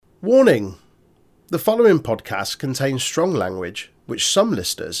Warning: the following podcast contains strong language which some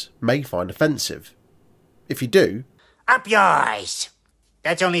listeners may find offensive. If you do, Up yours!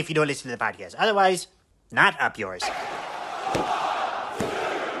 That's only if you don't listen to the podcast. Otherwise, not up yours.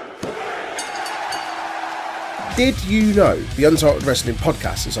 did you know the Untitled Wrestling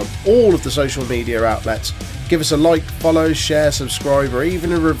Podcast is on all of the social media outlets? Give us a like, follow, share, subscribe, or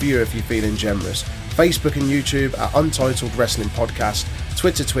even a review if you're feeling generous. Facebook and YouTube at Untitled Wrestling Podcast,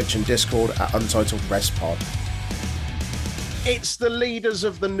 Twitter, Twitch and Discord at Untitled Rest Pod. It's the leaders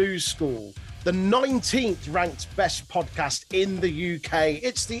of the new school, the 19th ranked best podcast in the UK.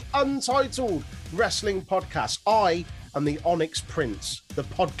 It's the Untitled Wrestling Podcast. I am the Onyx Prince, the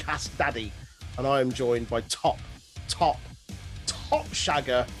podcast daddy, and I am joined by top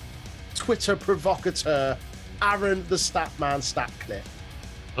shagger, Twitter provocateur, Aaron the Statman Statclip.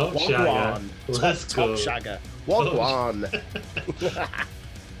 Top Shagger. Let's top go. Shagger. Wagwan.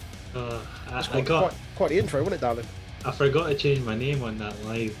 I got. Quite the intro, wasn't it, darling? I forgot to change my name on that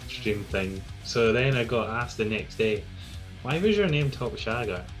live stream thing. So then I got asked the next day, "Why was your name Top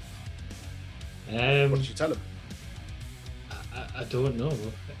Shagger?" What did you tell him? I don't know.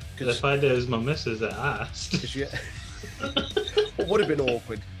 The fact that it was my missus that asked. It would have been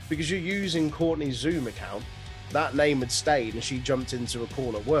awkward because you're using Courtney's Zoom account. That name had stayed, and she jumped into a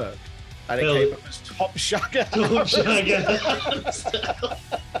call at work, and it came up as Top Shagger. Top Shagger.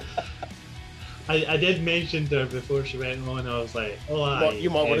 I did mention to her before she went on. I was like, "Oh, you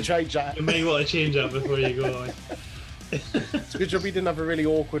might want to change that. You might want to change that before you go on." It's a good job we didn't have a really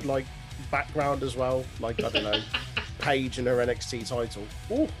awkward background as well. I don't know, Paige and her NXT title.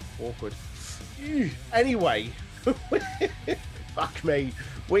 Ooh, awkward. Anyway, fuck me.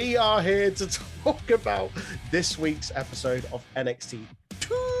 We are here to talk about this week's episode of NXT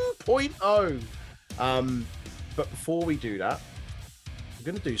 2.0. But before we do that, we're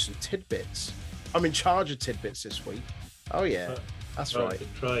going to do some tidbits. I'm in charge of tidbits this week. Oh yeah, that's right.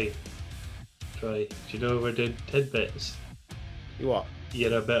 Try. Do you know we're doing tidbits? You what?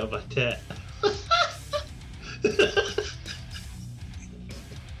 You're a bit of a tit.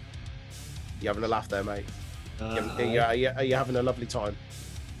 You having a laugh there, mate? Are you having a lovely time?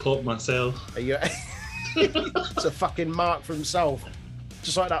 Caught myself. Are you? It's a fucking mark for himself.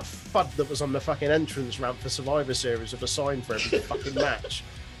 Just like that FUD that was on the fucking entrance ramp for Survivor Series with a sign for every fucking match.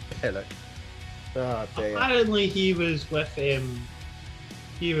 Pillock. Oh dear. Apparently he was with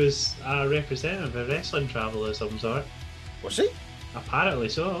he was a representative of Wrestling Travel of some sort. Was he? Apparently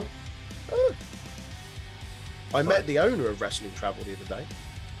so. Oh. I met the owner of Wrestling Travel the other day.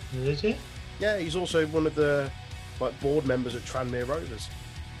 Did you? Yeah, he's also one of the board members at Tranmere Rovers.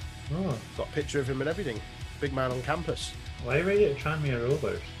 Oh. Got a picture of him and everything. Big man on campus. Why were you at Tranmere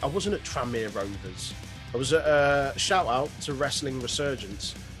Rovers? I wasn't at Tranmere Rovers. I was at shout out to Wrestling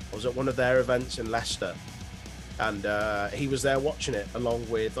Resurgence. I was at one of their events in Leicester, and he was there watching it along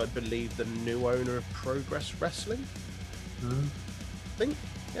with, I believe, the new owner of Progress Wrestling. I think,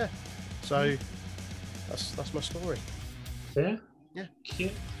 yeah. So that's my story. Yeah. Yeah.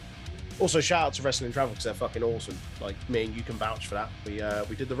 Cute. Also, shout out to Wrestling Travel because they're fucking awesome. Me and you can vouch for that.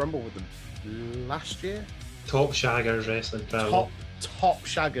 We did the Rumble with them last year. Top Shaggers Wrestling Travel. Top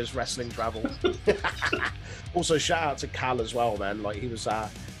Shaggers Wrestling Travel. Also, shout out to Cal as well, man. He was our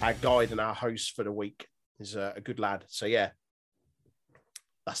guide and our host for the week. He's a good lad. So yeah,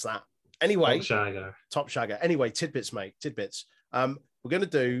 that's that. Anyway, Top Shagger. Anyway, tidbits, mate. Tidbits. We're going to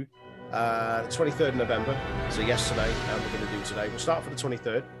do 23rd of November. So yesterday, and we're going to do today. We'll start for the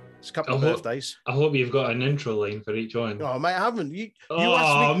 23rd. It's a couple of birthdays. I hope you've got an intro line for each one. Oh, mate, I haven't. You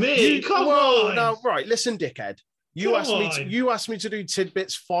asked me. Mate, come on. No, right. Listen, dickhead. You asked me to do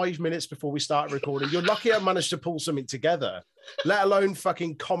tidbits 5 minutes before we start recording. You're lucky I managed to pull something together, let alone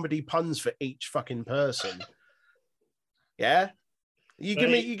fucking comedy puns for each fucking person. Yeah? You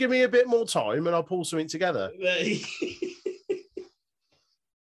give me a bit more time and I'll pull something together.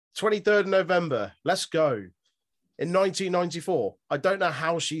 23rd of November. Let's go. In 1994, I don't know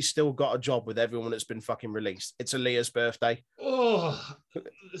how she's still got a job with everyone that's been fucking released. It's Aaliyah's birthday. Oh,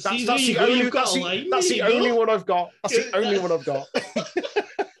 that's the only one I've got. That's the only one I've got.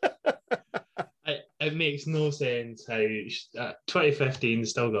 It makes no sense how 2015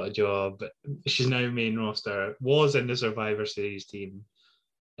 still got a job. She's now main roster, was in the Survivor Series team.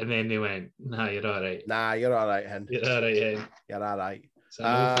 And then they went, nah, you're all right. Nah, you're all right, Hen. You're all right, Hen. You're all right.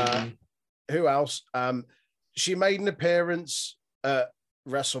 Who else? She made an appearance at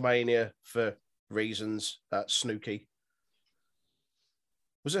WrestleMania for reasons. Snooki.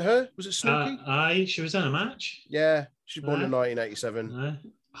 Was it her? Was it Snooki? Aye, she was in a match. Yeah, she was born in 1987.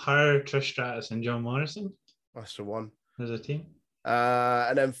 Her, Trish Stratus, and John Morrison. That's the one. As a team.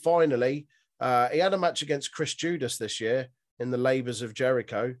 And then finally, he had a match against Chris Judas this year in the Labours of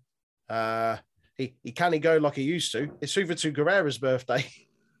Jericho. He can't go like he used to. It's Juventud Guerrera's birthday.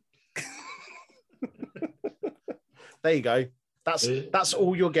 There you go. That's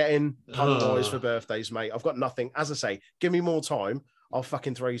all you're getting pun-wise for birthdays, mate. I've got nothing. As I say, give me more time. I'll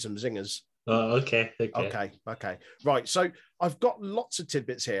fucking throw you some zingers. Oh, okay. Right. So I've got lots of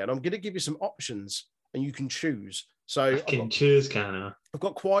tidbits here, and I'm going to give you some options, and you can choose. So I can choose, can I? I've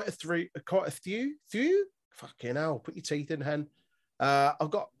got quite a few. Fucking hell! Put your teeth in, hen. I've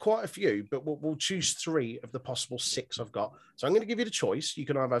got quite a few, but we'll choose 3 of the possible 6 I've got. So I'm going to give you the choice. You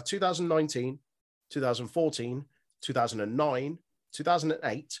can either have 2019, 2014, 2009,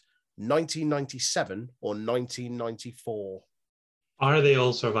 2008, 1997, or 1994. Are they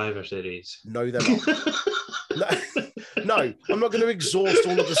all Survivor Series? No, they're not. No, I'm not going to exhaust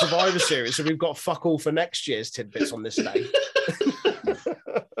all of the Survivor Series, so we've got fuck all for next year's tidbits on this day.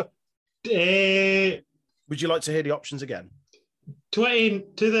 Would you like to hear the options again?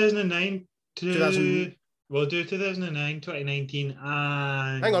 2009 to 2000. We'll do 2009, 2019,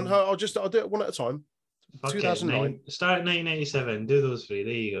 and Hang on, I'll do it one at a time. 2009. Start at 1997. Do those 3.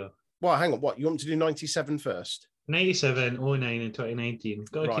 There you go. Well, hang on. What you want me to do? 97 first. 97, 09, and 2019.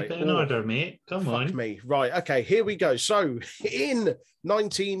 Got to keep it in order, mate. Come on. Fuck me. Right. Okay. Here we go. So in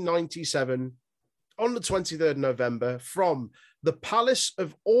 1997, on the 23rd of November, from the Palace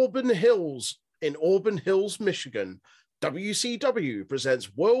of Auburn Hills in Auburn Hills, Michigan, WCW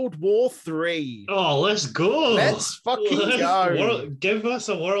presents World War III. Oh, let's go. Let's fucking go. Give us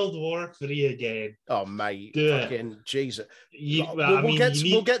a World War III again. Oh, mate. Do fucking it. Jesus. We'll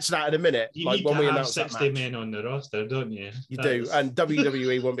get to that in a minute. You need to have 60 men on the roster, don't you? You do. And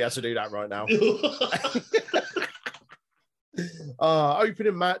WWE won't be able to do that right now.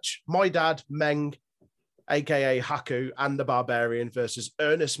 Opening match, my dad, Meng, a.k.a. Haku, and the Barbarian versus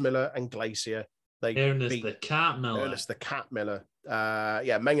Ernest Miller and Glacier. Ernest the Cat Miller.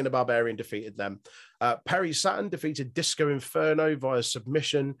 Meng and the Barbarian defeated them. Perry Saturn defeated Disco Inferno via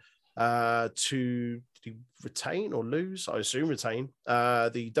submission to did he retain or lose? I assume retain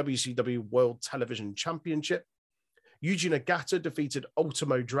the WCW World Television Championship. Yuji Nagata defeated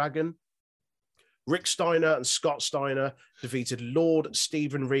Ultimo Dragon. Rick Steiner and Scott Steiner defeated Lord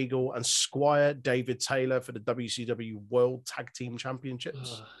Steven Regal and Squire David Taylor for the WCW World Tag Team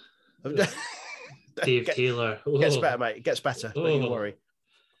Championships. Dave Taylor. Gets better, mate. It gets better. Don't you worry.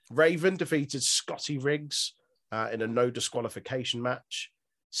 Raven defeated Scotty Riggs in a no disqualification match.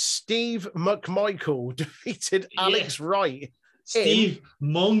 Steve McMichael defeated Alex Wright. Steve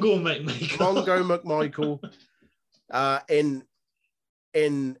Mongo McMichael.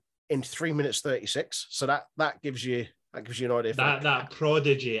 In 3 minutes 36. So that gives you an idea. That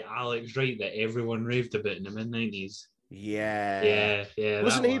prodigy Alex Wright that everyone raved about in the mid-90s. Yeah.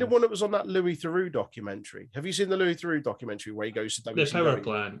 Wasn't he the one that was on that Louis Theroux documentary? Have you seen the Louis Theroux documentary where he goes to WCW? The Power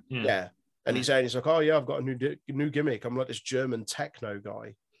Plant. Yeah. And he's saying, he's like, oh yeah, I've got a new gimmick. I'm like this German techno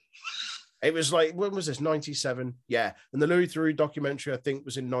guy. It was like, when was this? 97. Yeah. And the Louis Theroux documentary, I think,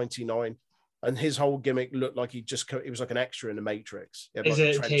 was in 99. And his whole gimmick looked like he was like an extra in the Matrix. Is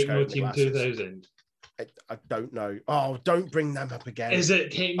it Techno Team 2000? I don't know. Oh, don't bring them up again. Is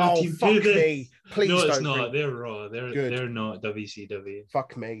it Techno Team 2000? Fuck me. Please don't. No, it's not. They're Raw. They're not WCW.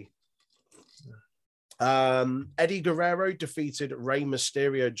 Fuck me. Eddie Guerrero defeated Rey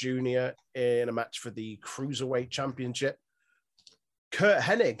Mysterio Jr. in a match for the Cruiserweight Championship. Kurt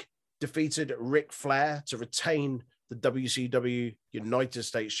Hennig defeated Ric Flair to retain the WCW United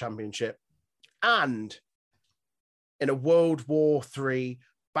States Championship. And in a World War III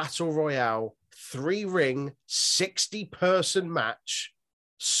Battle Royale 3-ring 60-person match,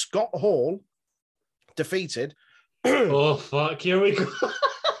 Scott Hall defeated oh fuck, here we go.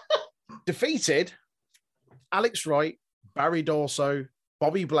 defeated Alex Wright, Barry Dorso,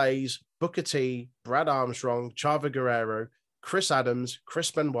 Bobby Blaze, Booker T, Brad Armstrong, Chavo Guerrero, Chris Adams,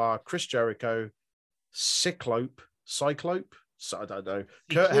 Chris Benoit, Chris Jericho, Cyclope, I don't know,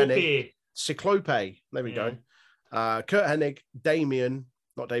 Kurt Hennig, Cyclope, there we go. Kurt Hennig,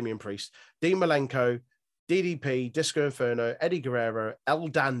 not Damian Priest, Dean Malenko, DDP, Disco Inferno, Eddie Guerrero, El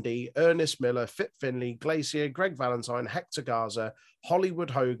Dandy, Ernest Miller, Fit Finlay, Glacier, Greg Valentine, Hector Garza, Hollywood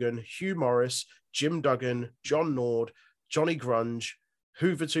Hogan, Hugh Morris, Jim Duggan, John Nord, Johnny Grunge,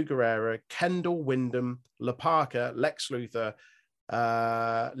 Juventud Guerrera, Kendall Windham, La Parka, Lex Luthor,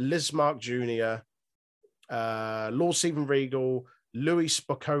 Lismark Jr., Lord Steven Regal, Louis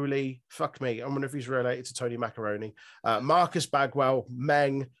Spicoli, fuck me, I wonder if he's related to Tony Macaroni, Marcus Bagwell,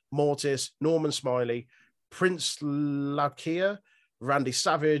 Meng, Mortis, Norman Smiley, Prince Lakia, Randy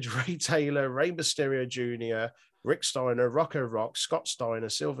Savage, Ray Taylor, Rey Mysterio Jr., Rick Steiner, Rocco Rock, Scott Steiner,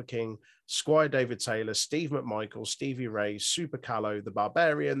 Silver King, Squire David Taylor, Steve McMichael, Stevie Ray, Super Callow, the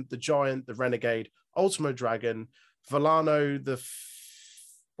Barbarian, the Giant, the Renegade, Ultimo Dragon, Villano the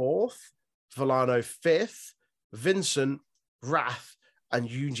fourth, Villano fifth, Vincent, Wrath, and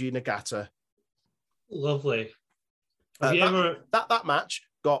Yuji Nagata. Lovely. Have you ever that match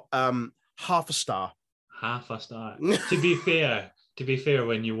got half a star? Half a star. To be fair,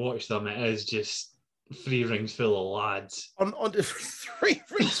 when you watch them, it is just 3 rings full of lads. On 3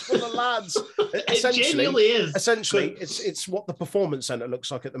 rings full of lads. It genuinely is. Essentially, it's what the Performance Center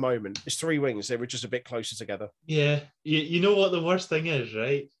looks like at the moment. It's 3 wings. They were just a bit closer together. Yeah. You know what the worst thing is,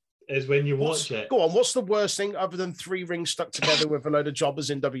 right? Is when you watch it. Go on, what's the worst thing other than 3 rings stuck together with a load of jobbers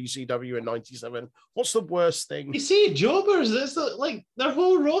in WCW in 97? What's the worst thing? You see, jobbers, it's like their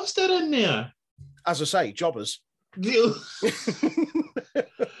whole roster in there. As I say, jobbers. When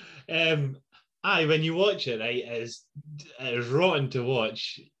you watch it, right, it's rotten to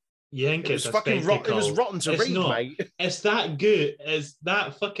watch. You think it's a fucking spectacle. It was rotten to read, mate. It's that good. It's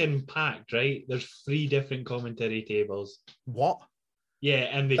that fucking packed, right? There's 3 different commentary tables. What?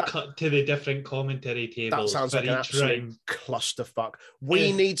 Yeah, and they cut to the different commentary tables. That sounds like an absolute clusterfuck.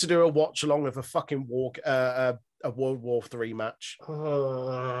 We need to do a watch along with a fucking a World War III match.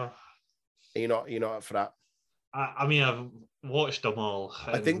 You're not up for that? I mean, I've watched them all.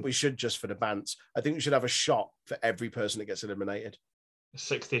 I think we should, just for the bants. I think we should have a shot for every person that gets eliminated.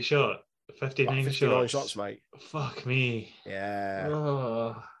 60 shot, 59 shots, mate. Fuck me.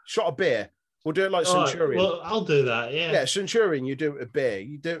 Yeah. Shot of beer. We'll do it like Centurion. Well, I'll do that. Yeah. Yeah, Centurion. You do it with beer.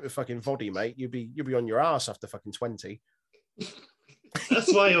 You do it with fucking voddy, mate. You'll be on your ass after fucking 20.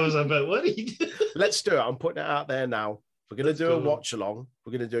 That's why I was a bit worried. Let's do it. I'm putting it out there now. We're going to do a watch along.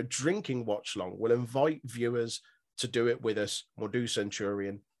 We're going to do a drinking watch along. We'll invite viewers to do it with us. We'll do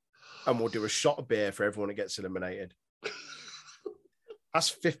Centurion, and we'll do a shot of beer for everyone that gets eliminated. That's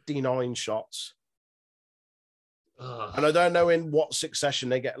 59 shots. And I don't know in what succession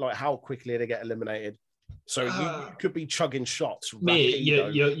they get, like how quickly they get eliminated. So you could be chugging shots. Mate,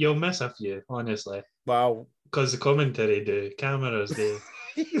 you'll miss a few, honestly. Well, because the commentary do, cameras do.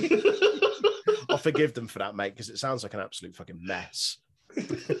 I'll forgive them for that, mate, because it sounds like an absolute fucking mess.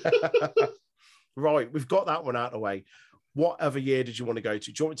 Right, we've got that one out of the way. What other year did you want to go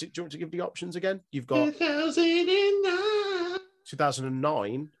to? Do you want to give the options again? You've got 2009.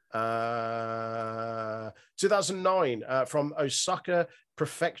 2009. 2009 from Osaka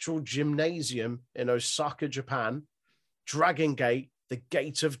Prefectural Gymnasium in Osaka, Japan. Dragon Gate, the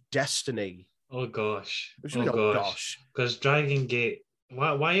Gate of Destiny. Oh gosh. Gosh. Because Dragon Gate.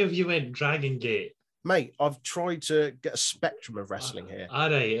 Why have you went Dragon Gate? Mate, I've tried to get a spectrum of wrestling here. All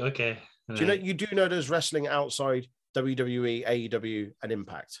right, okay. You do know there's wrestling outside WWE, AEW, and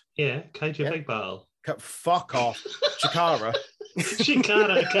Impact? Yeah, Kaiju Big Battle. Fuck off. Chikara.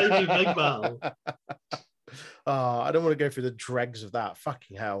 Chikara, Kaiju Big Battle. I don't want to go through the dregs of that.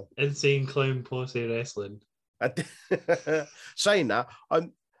 Fucking hell. Insane Clown Posse Wrestling. Saying that, I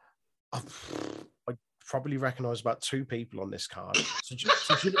probably recognise about 2 people on this card. So do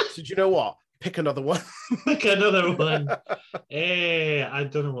you know what? Pick another one. Pick another one. I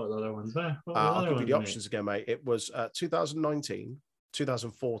don't know what the other ones were. I'll give you the options again, mate. It was 2019,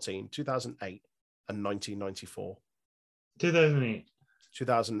 2014, 2008, and 1994. 2008.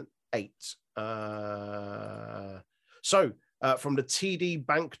 2008. So, from the TD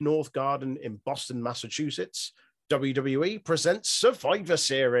Bank North Garden in Boston, Massachusetts, WWE presents Survivor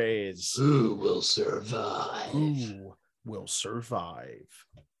Series. Who will survive? Who will survive?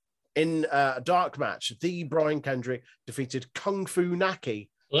 In a dark match, the Brian Kendrick defeated Kung Fu Naki.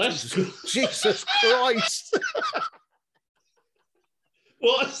 Jesus Christ.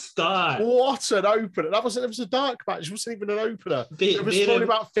 What a start. What an opener. It was a dark match. It wasn't even an opener. There was probably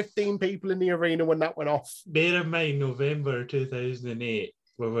about 15 people in the arena when that went off. Bear in mind, November 2008,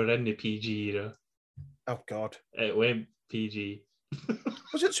 when we're in the PG era. Oh, God. It went PG.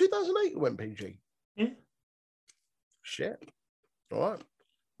 Was it 2008 it went PG? Yeah. Shit. All right.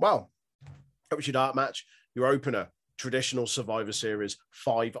 Well, that was your dark match. Your opener, traditional Survivor Series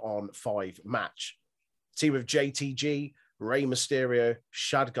 5-on-5 match. Team of JTG, Rey Mysterio,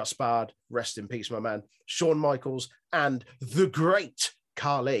 Shad Gaspard, rest in peace, my man, Shawn Michaels, and the great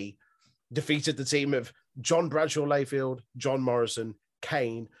Khali defeated the team of John Bradshaw Layfield, John Morrison,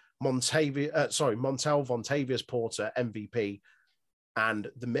 Kane, Montel Vontavious Porter, MVP,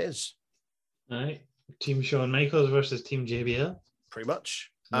 and The Miz. All right. Team Shawn Michaels versus Team JBL. Pretty much.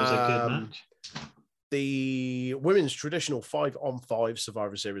 It was a good match. The women's traditional 5-on-5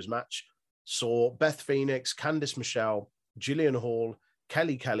 Survivor Series match saw Beth Phoenix, Candice Michelle, Jillian Hall,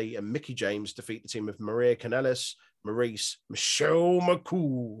 Kelly, and Mickey James defeat the team of Maria Kanellis, Maurice, Michelle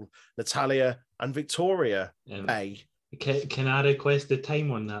McCool, Natalia, and Victoria Bay. Can I request the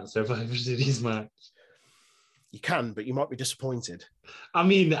time on that Survivor Series match? You can, but you might be disappointed. I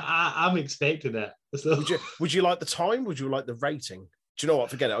mean, I'm expecting it. So. Would you like the time? Would you like the rating? Do you know what?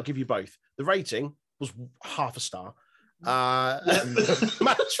 Forget it. I'll give you both. The rating was half a star. The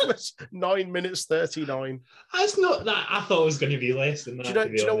match was 9 minutes 39. That's not that. I thought it was going to be less than that.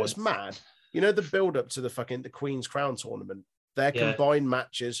 Do you know what's mad? You know the build up to the Queen's Crown tournament. Their combined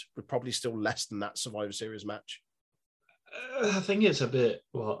matches were probably still less than that Survivor Series match. I think it's a bit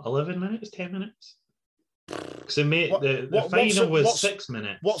 11 minutes, 10 minutes. Because the final was 6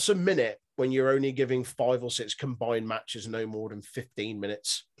 minutes. What's a minute when you're only giving 5 or 6 combined matches no more than 15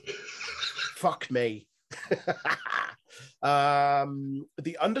 minutes? Fuck me.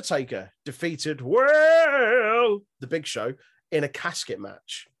 The Undertaker defeated the Big Show in a casket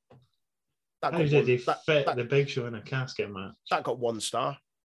match. How did he fit the Big Show in a casket match? That got 1 star.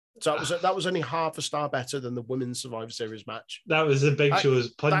 So that was only half a star better than the Women's Survivor Series match. That was the Big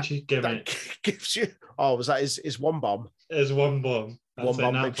Show's punchy gimmick. That gives you. Oh, was that his one bomb? It's one bomb. That's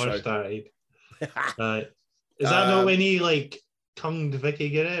one bomb Big Show started. Right. Is that not when he tongued Vicky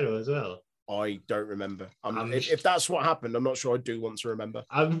Guerrero as well? I don't remember. If that's what happened, I'm not sure I do want to remember.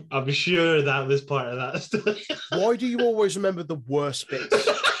 I'm sure that was part of that story. Why do you always remember the worst bits?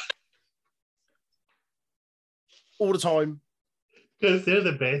 All the time. Because they're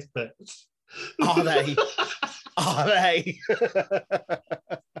the best bits. Are they? Are they?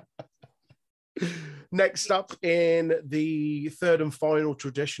 Next up in the third and final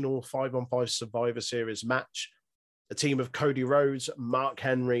traditional 5-on-5 Survivor Series match, a team of Cody Rhodes, Mark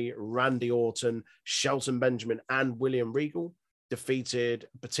Henry, Randy Orton, Shelton Benjamin, and William Regal defeated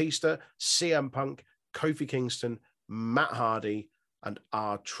Batista, CM Punk, Kofi Kingston, Matt Hardy, and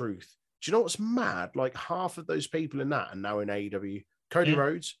R-Truth. Do you know what's mad? Like half of those people in that are now in AEW. Cody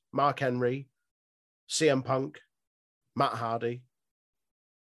Rhodes, Mark Henry, CM Punk, Matt Hardy.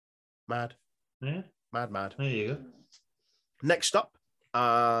 Mad. Yeah. Mad. There you go. Next up,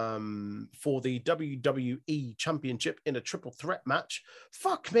 for the WWE Championship in a triple threat match.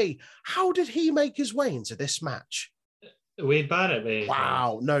 Fuck me. How did he make his way into this match? Wade Barrett, mate.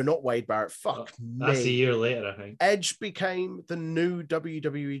 Wow. No, not Wade Barrett. Fuck me. That's a year later, I think. Edge became the new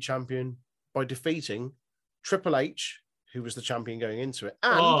WWE champion by defeating Triple H, who was the champion going into it.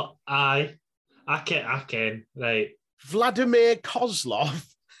 And I can. Right. Vladimir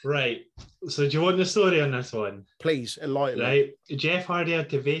Kozlov. Right. So do you want the story on this one? Please, enlighten me. Right. Jeff Hardy had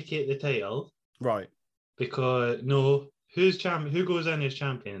to vacate the title. Right. Because, who goes in as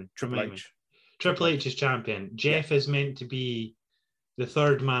champion? Triple H. Triple H is champion. Jeff is meant to be the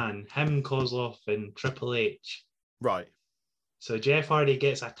third man, him, Kozlov, and Triple H. Right. So Jeff Hardy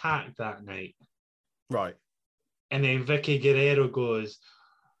gets attacked that night. Right. And then Vicky Guerrero goes,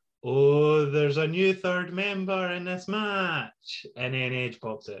 "Oh, there's a new third member in this match." And then Edge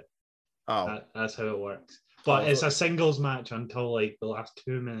pops it. Oh. That's how it works. But it's a singles match until the last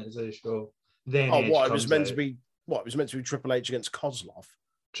 2 minutes of the show. Then Edge it was meant to be Triple H against Kozlov.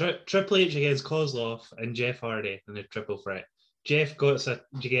 Triple H against Kozlov and Jeff Hardy in the triple threat. Jeff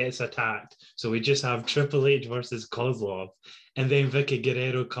gets attacked, so we just have Triple H versus Kozlov, and then Vicky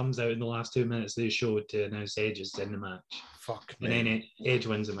Guerrero comes out in the last 2 minutes of the show to announce Edge is in the match. Fuck me. And then Edge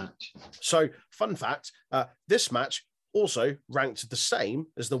wins the match. So, fun fact, this match also ranked the same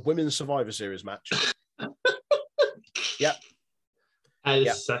as the Women's Survivor Series match. Yep.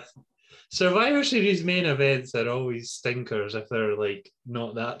 Survivor Series main events are always stinkers if they're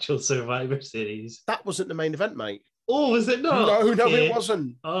not the actual Survivor Series. That wasn't the main event, mate. Oh, was it not? No, it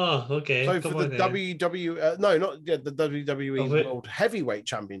wasn't. Oh, okay. So for the WWE World Heavyweight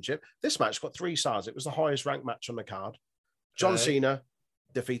Championship, this match got 3 stars. It was the highest ranked match on the card. John Cena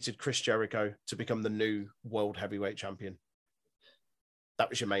defeated Chris Jericho to become the new World Heavyweight Champion. That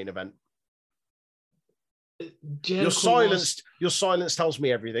was your main event. Your silence tells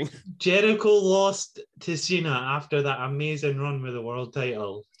me everything. Jericho lost to Cena after that amazing run with the world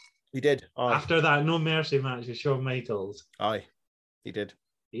title. He did. Aye. After that No Mercy match with Shawn Michaels. Aye, he did.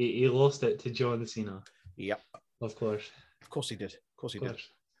 He lost it to John Cena. Yep. Of course. Of course he did.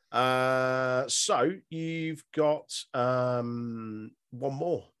 So you've got one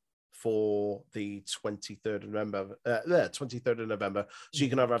more for the 23rd of November. 23rd of November. So you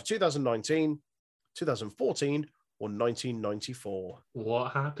can either have 2019, 2014, or 1994.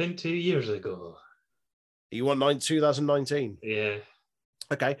 What happened 2 years ago? You want 2019? Yeah.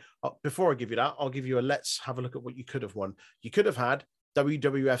 Okay. Before I give you that, I'll give you let's have a look at what you could have won. You could have had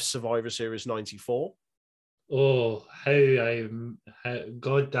WWF Survivor Series 94. Oh,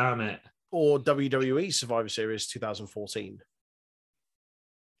 God damn it. Or WWE Survivor Series 2014.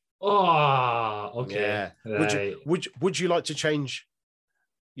 Oh, okay. Yeah. Right. Would you like to change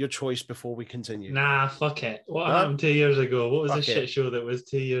your choice before we continue? Nah, fuck it. What No? happened 2 years ago? What was the Fuck shit it. show that was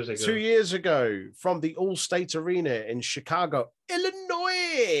 2 years ago? 2 years ago, from the All-State Arena in Chicago,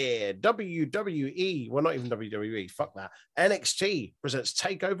 Illinois, WWE, well, not even WWE, fuck that, NXT presents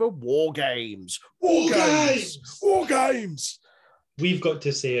TakeOver War Games. War Games! We've got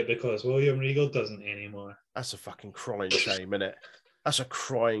to say it because William Regal doesn't anymore. That's a fucking crying shame, innit? That's a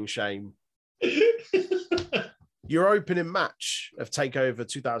crying shame. Your opening match of TakeOver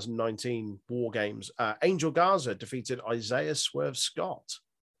 2019 War Games, Angel Garza defeated Isaiah Swerve Scott.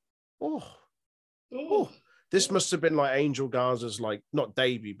 Oh, this must have been like Angel Garza's, like, not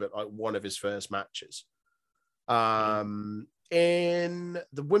debut, but like one of his first matches. In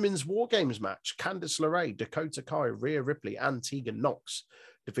the women's War Games match, Candice LeRae, Dakota Kai, Rhea Ripley, and Tegan Nox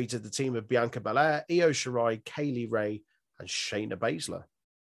defeated the team of Bianca Belair, Io Shirai, Kaylee Ray, and Shayna Baszler.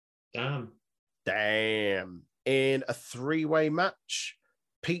 Damn. In a three-way match,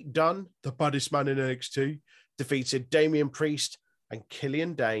 Pete Dunne, the baddest man in NXT, defeated Damian Priest and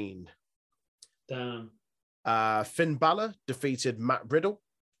Killian Dane. Damn. Finn Balor defeated Matt Riddle.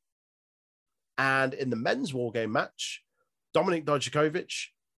 And in the men's War Game match, Dominik Dijakovic,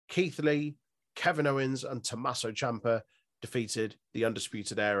 Keith Lee, Kevin Owens, and Tommaso Ciampa defeated the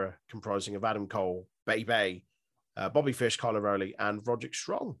Undisputed Era, comprising of Adam Cole, Bay Bay, Bobby Fish, Kyle O'Reilly, and Roderick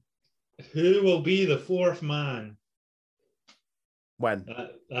Strong. Who will be the fourth man? When?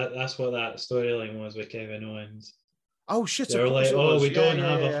 That's what that storyline was with Kevin Owens. Oh, shit. They were like, we don't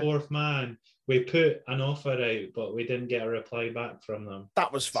have a fourth man. We put an offer out, but we didn't get a reply back from them.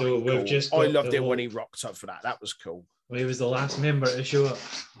 That was fucking cool. I loved it when he rocked up for that. That was cool. Well, he was the last member to show up.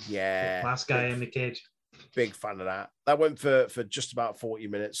 Yeah. Last guy in the cage. Big fan of that. That went for just about 40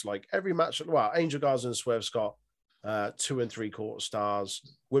 minutes. Like every match, well, Angel Garza and Swerve Scott, 2 3/4 stars.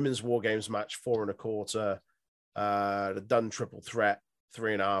 Women's War Games match, 4 1/4. The Dunn triple threat,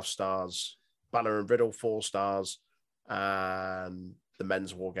 3.5 stars. Banner and Riddle, 4 stars. And the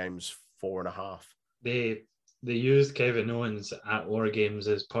men's War Games, 4.5. They used Kevin Owens at War Games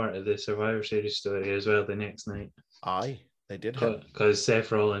as part of the Survivor Series story as well the next night. Aye, they did. Because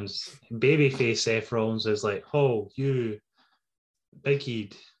Seth Rollins, babyface Seth Rollins was like, "Oh, you, Big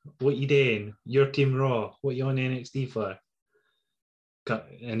Head, what you doing? Your Team Raw, what you on NXT for?"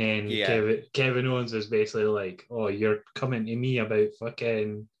 And then Kevin Owens was basically like, "Oh, you're coming to me about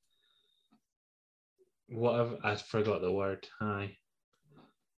fucking whatever." I forgot the word. Aye.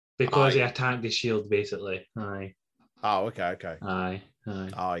 Because he attacked the Shield, basically. Aye. Oh, okay. Aye.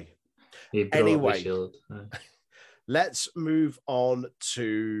 He broke the Shield. Aye. Let's move on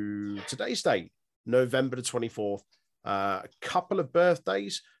to today's date, November the 24th. A couple of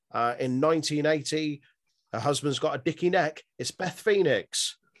birthdays. In 1980, her husband's got a dicky neck. It's Beth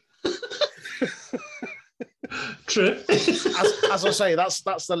Phoenix. True. As I say, that's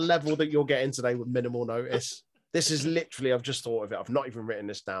the level that you're getting today with minimal notice. This is literally, I've just thought of it. I've not even written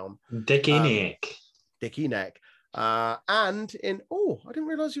this down. Dicky neck. Dicky neck. And I didn't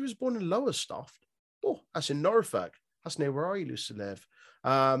realize he was born in Lowestoft. Oh, that's in Norfolk. That's near where I used to live.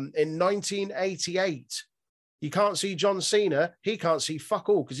 In 1988, you can't see John Cena. He can't see fuck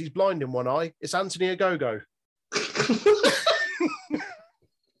all because he's blind in one eye. It's Anthony Ogogo.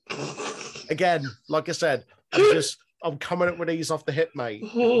 Again, like I said, I'm coming up with these off the hip, mate.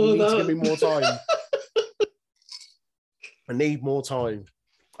 You need to give me more time. I need more time.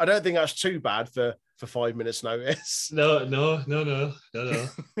 I don't think that's too bad for 5 minutes notice. No.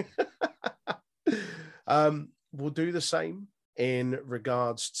 We'll do the same in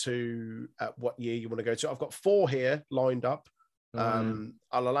regards to what year you want to go to. I've got 4 here lined up. I'll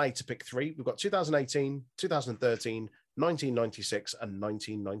allow you to pick 3. We've got 2018, 2013, 1996, and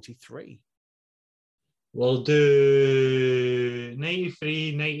 1993. We'll do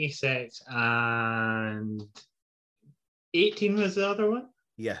 93, 96, and 18 was the other one?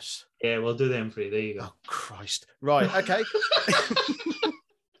 Yes. Yeah, we'll do them 3. There you go. Oh, Christ. Right, okay.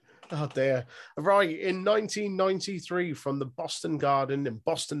 Oh, dear. Right, in 1993, from the Boston Garden in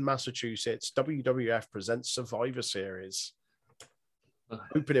Boston, Massachusetts, WWF presents Survivor Series.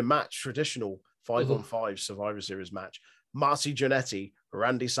 Opening match, traditional 5-on-5 Survivor Series match. Marty Jannetty,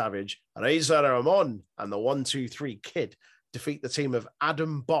 Randy Savage, Razor Ramon, and the 1-2-3 Kid defeat the team of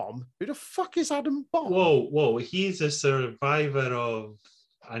Adam Bomb. Who the fuck is Adam Bomb? Whoa. He's a survivor of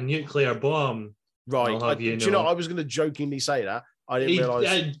a nuclear bomb. Right. Do you know, I was going to jokingly say that. I didn't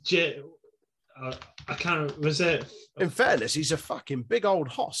realise. I can't. Was it? In fairness, he's a fucking big old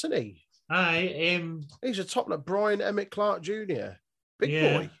hoss, isn't he? He's a top like Brian Emmett Clark Jr. Big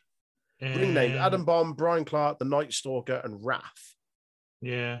Yeah. boy. Renamed Adam Bomb, Brian Clark, the Night Stalker, and Wrath.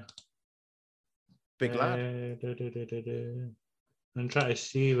 Yeah. Big lad. I'm trying to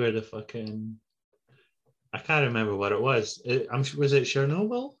see where the fucking... I can't remember what it was. Was it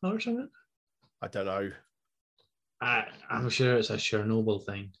Chernobyl or something? I don't know. I'm sure it's a Chernobyl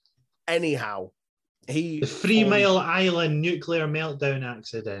thing. Anyhow, The 3 Mile Island nuclear meltdown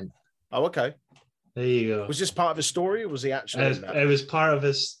accident. Oh, okay. There you go. Was this part of his story, or was he actually in that? It was part of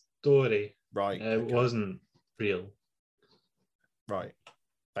his story. Right. It wasn't real. Right.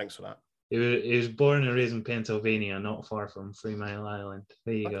 Thanks for that. He was born and raised in Pennsylvania, not far from 3 Mile Island.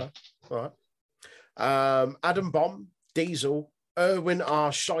 There you go. All right. Adam Bomb, Diesel, Erwin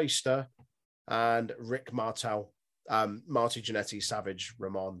R. Shyster, and Rick Martel. Marty Jannetty, Savage,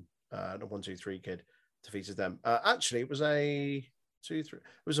 Ramon, the 1, 2, 3 kid defeated them. Actually, it was a 2, 3. It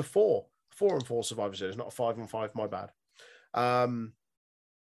was a 4 and 4 Survivor Series, not a 5 and 5. My bad.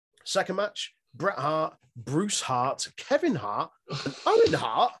 Second match: Bret Hart, Bruce Hart, Kevin Hart, and Owen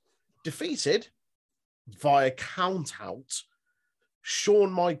Hart defeated via count out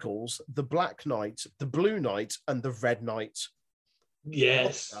Shawn Michaels, the Black Knight, the Blue Knight, and the Red Knight.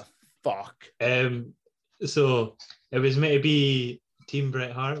 Yes. What the fuck? So it was meant to be Team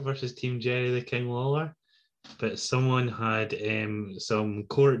Bret Hart versus Team Jerry the King Lawler, but someone had some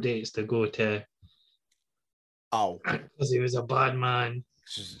court dates to go to. Oh, because he was a bad man.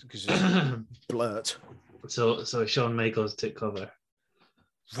 Because blurt. So Shawn Michaels took cover.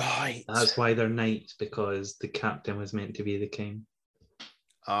 Right. That's why they're knights, because the captain was meant to be the king.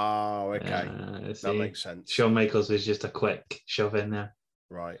 Oh, okay. That makes sense. Shawn Michaels was just a quick shove in there.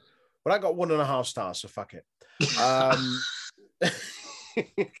 Right. Well, I got 1.5 stars, so fuck it.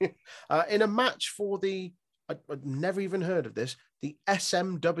 In a match for the, I'd never even heard of this, the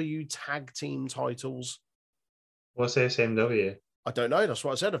SMW tag team titles. What's SMW? I don't know. That's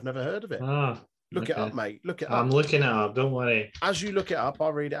what I said. I've never heard of it. Look it up, mate. Look it up. I'm looking it up. Don't worry. As you look it up,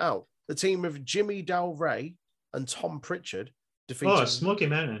 I'll read it out. The team of Jimmy Del Rey and Tom Pritchard defeated... Oh, Smoky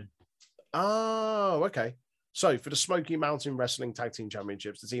Mountain. Oh, okay. So, for the Smoky Mountain Wrestling Tag Team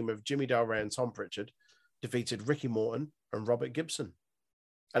Championships, the team of Jimmy Del Rey and Tom Pritchard defeated Ricky Morton and Robert Gibson.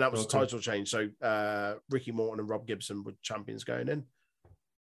 And that was the title change. So, Ricky Morton and Rob Gibson were champions going in.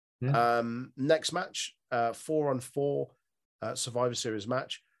 Yeah. Next match, 4-on-4 Survivor Series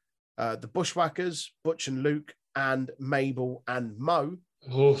match. The Bushwhackers, Butch and Luke, and Mabel and Mo.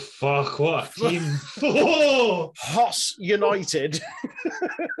 Oh, fuck. What a team. Oh! Hoss United.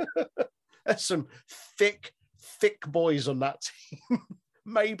 There's some thick boys on that team.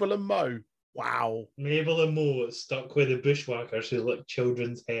 Mabel and Mo. Wow. Mabel and Mo stuck with the Bushwhackers who look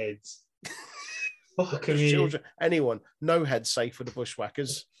children's heads. Fuck me. Children, anyone. No head safe for the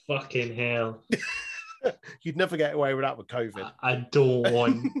Bushwhackers. Fucking hell. You'd never get away with that with COVID. I don't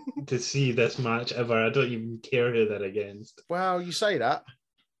want to see this match ever. I don't even care who they're against. Well, you say that.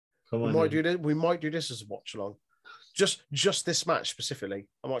 Come on. We might do this as a watch along. Just this match specifically.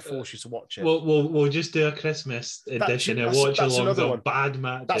 I might force you to watch it. We'll just do a Christmas edition and watch along of bad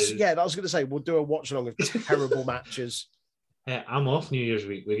matches. I was going to say we'll do a watch along of terrible matches. Hey, I'm off New Year's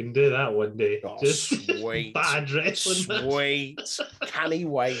week. We can do that one day. Oh, just sweet. Bad wrestling. Sweet. Can he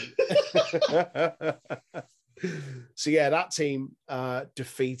wait? So yeah, that team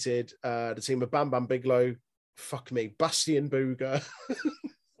defeated the team of Bam Bam Bigelow. Fuck me, Bastian Booger.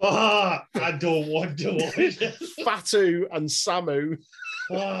 I don't want to watch it. Fatu and Samu.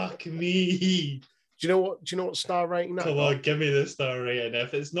 Fuck me. Do you know what star rating that? Come on, give me the star rating.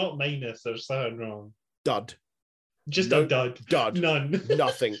 If it's not minus, there's something wrong. Dud. Just a dud. Dud. None.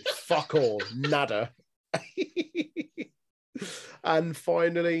 Nothing. Fuck all. Nada. And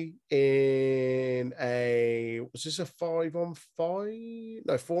finally, in was this a 5-on-5?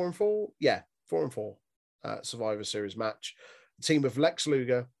 No, 4-on-4? Yeah, 4-on-4 Survivor Series match. The team of Lex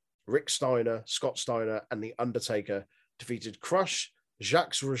Luger, Rick Steiner, Scott Steiner, and The Undertaker defeated Crush,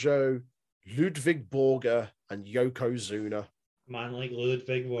 Jacques Rougeau, Ludwig Borger, and Yokozuna. Man like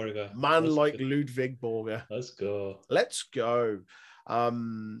Ludwig Borger. Ludwig Borger. Let's go. Let's go.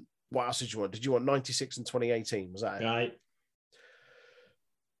 What else did you want? Did you want 96 and 2018? Was that it? Right.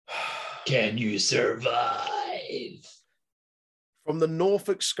 Can you survive? From the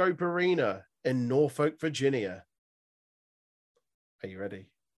Norfolk Scope Arena in Norfolk, Virginia. Are you ready?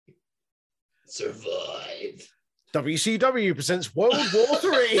 Survive. WCW presents World War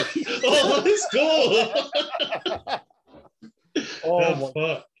III. Oh, let's go. Oh,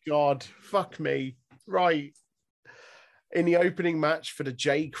 my God. Fuck me. Right. In the opening match for the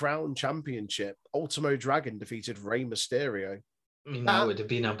J Crown Championship, Ultimo Dragon defeated Rey Mysterio. I mean, that would have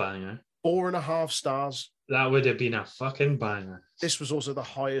been a banger. 4.5 stars. That would have been a fucking banger. This was also the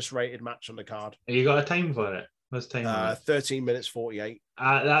highest rated match on the card. You got a time for it? What's time on it? 13 minutes 48.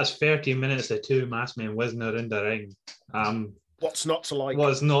 That's 30 minutes of two masked men whizzing around the ring. What's not to like?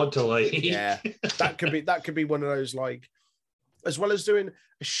 What's not to like? Yeah, that could be one of those, like, as well as doing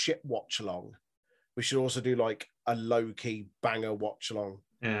a shit watch along, we should also do like a low key banger watch along,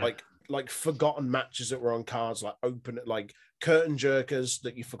 Yeah. like forgotten matches that were on cards, like like curtain jerkers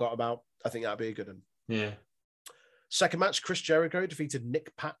that you forgot about. I think that'd be a good one. Yeah. Second match, Chris Jericho defeated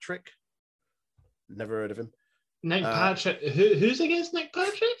Nick Patrick. Never heard of him. Nick Patrick. Who's against Nick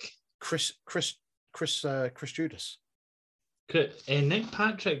Patrick? Chris Judas. Nick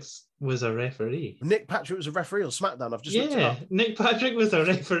Patrick's was a referee. Nick Patrick was a referee on SmackDown. I've just looked it up. Nick Patrick was a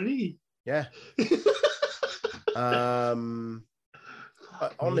referee. Yeah. On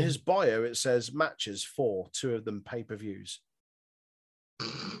his bio, it says matches 4, 2 of them pay-per-views.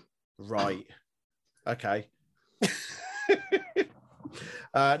 Right. Okay.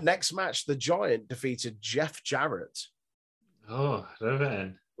 Next match, the Giant defeated Jeff Jarrett. Oh,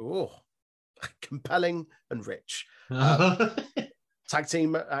 riveting. Oh, compelling and rich. Tag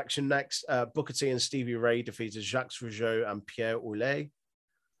team action next. Booker T and Stevie Ray defeated Jacques Rougeau and Pierre Oulet.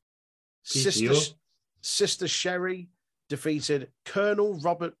 Sister Sherry defeated Colonel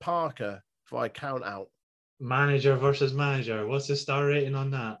Robert Parker via count out. Manager versus manager. What's the star rating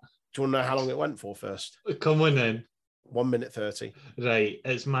on that? Do you want to know how long it went for first? Come on then. 1 minute 30. Right,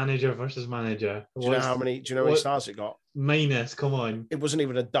 it's manager versus manager. Do you know how many stars it got? Minus, come on. It wasn't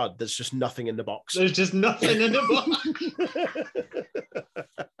even a dud. There's just nothing in the box. There's just nothing in the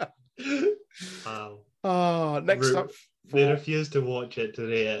box. Wow. Oh, next up. They refused to watch it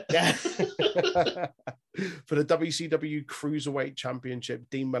today. Yeah. For the WCW Cruiserweight Championship,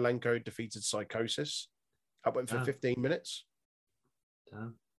 Dean Malenko defeated Psychosis. That went for 15 minutes.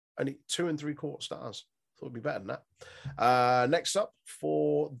 Damn. Only 2 3/4 stars. Thought it'd be better than that. Next up,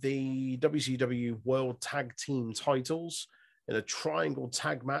 for the WCW World Tag Team titles, in a triangle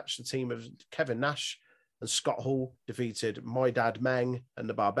tag match, the team of Kevin Nash and Scott Hall defeated My Dad Meng and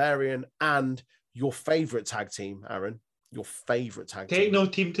the Barbarian, and your favorite tag team, Aaron. Your favorite tag team. Take no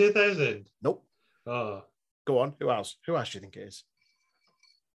Team 2000. Nope. Oh. Go on. Who else? Who else do you think it is?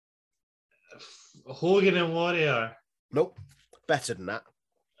 Hogan and Warrior. Nope. Better than that.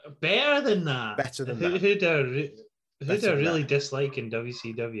 Better than that. Better than that. Who do I really that. dislike in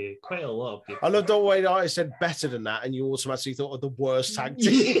WCW? Quite a lot of people. I love the way that I said better than that, and you automatically thought of the worst tag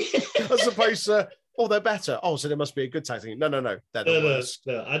team, as opposed to, oh, they're better. Oh, so there must be a good tag team. No. They're the worst.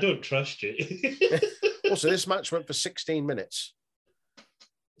 No, I don't trust you. Also, this match went for 16 minutes.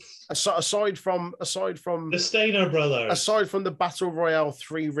 Aside from the Steiner brothers, aside from the Battle Royale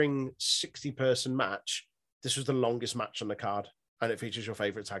 3-ring 60-person match, this was the longest match on the card, and it features your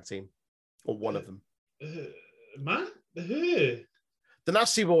favorite tag team, or one of them. Man, who? The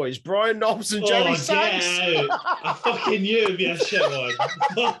Nasty Boys, Brian Knobs and Joey Sachs. I fucking knew it'd be a shit one.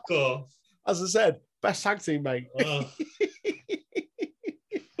 Fuck off. As I said, best tag team, mate. Oh.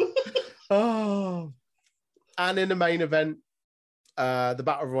 Oh. And in the main event, the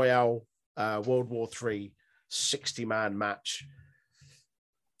Battle Royale World War III 60-man match.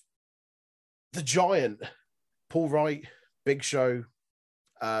 The Giant, Paul Wright, Big Show,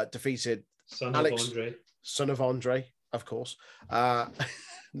 defeated Son of Andre, of course. No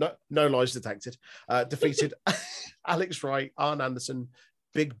lies detected. Defeated Alex Wright, Arn Anderson,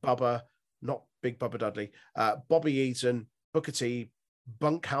 Big Bubba, not Big Bubba Dudley, Bobby Eaton, Booker T,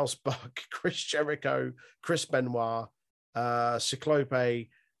 Bunkhouse Buck, Chris Jericho, Chris Benoit, Cyclope,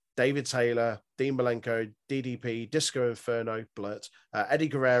 David Taylor, Dean Malenko, DDP, Disco Inferno, Blurt, Eddie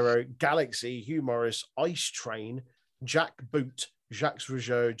Guerrero, Galaxy, Hugh Morris, Ice Train, Jack Boot, Jacques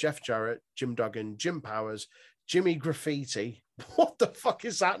Rougeau, Jeff Jarrett, Jim Duggan, Jim Powers, Jimmy Graffiti. What the fuck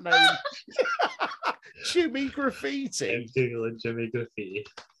is that name? Jimmy Graffiti. I'm Googling Jimmy Graffiti.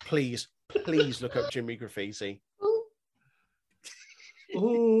 Please look up Jimmy Graffiti.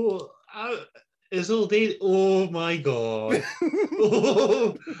 Oh, it's all day. Oh my god.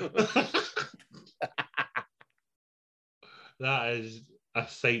 Oh. That is a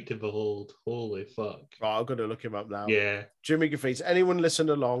sight to behold. Holy fuck. Right, I've got to look him up now. Yeah. Jimmy Graffiti. Anyone listen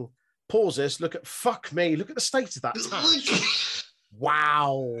along? Pause this. Look at fuck me. Look at the state of that tag.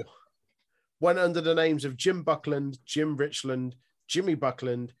 Wow. Went under the names of Jim Buckland, Jim Richland, Jimmy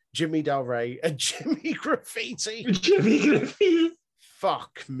Buckland, Jimmy Del Rey, and Jimmy Graffiti. Jimmy Graffiti.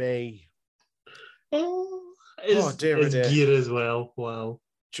 Fuck me. Oh, dear. gear as well. Wow.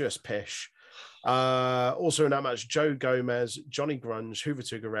 Just pish. Also in that match, Joe Gomez, Johnny Grunge,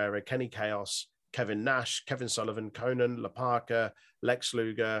 Juventud Guerrera, Kenny Chaos, Kevin Nash, Kevin Sullivan, Conan, La Parka, Lex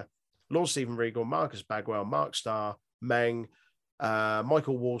Luger, Lord Stephen Regal, Marcus Bagwell, Mark Starr, Meng,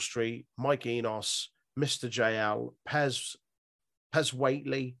 Michael Wall Street, Mike Enos, Mr. JL, Pez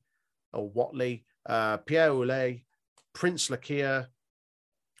Waitley, or Watley, Pierre Oulet, Prince Lakia,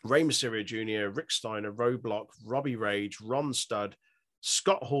 Rey Mysterio Jr., Rick Steiner, Roadblock, Robbie Rage, Ron Studd,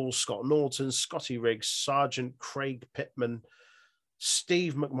 Scott Hall, Scott Norton, Scotty Riggs, Sergeant Craig Pittman,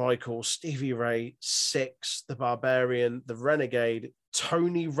 Steve McMichael, Stevie Ray, Six, The Barbarian, The Renegade,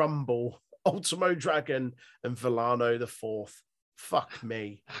 Tony Rumble, Ultimo Dragon, and Villano the Fourth. Fuck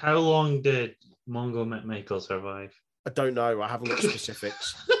me. How long did Mongo McMichael survive? I don't know. I haven't got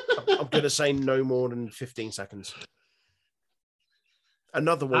specifics. I'm going to say no more than 15 seconds.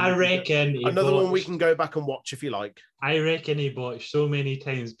 Another one. Another one we can go back and watch if you like. I reckon he botched so many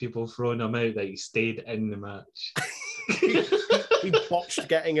times people throwing him out that he stayed in the match. He botched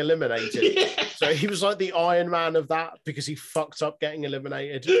getting eliminated. Yeah. So he was like the Iron Man of that because he fucked up getting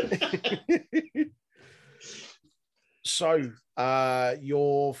eliminated. So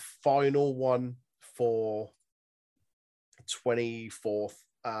your final one for 24th.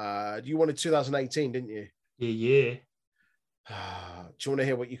 You wanted 2018, didn't you? Yeah. Do you want to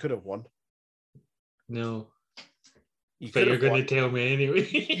hear what you could have won? No. But you're going to tell me anyway.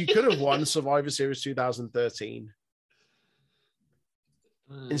 You could have won Survivor Series 2013.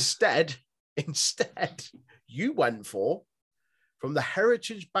 Instead, you went for, from the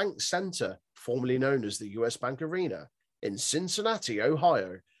Heritage Bank Center, formerly known as the US Bank Arena, in Cincinnati,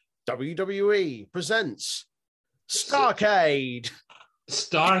 Ohio, WWE presents Starrcade.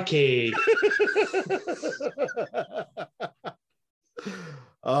 Starrcade.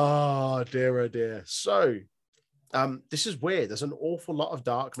 Oh dear. So this is weird. There's an awful lot of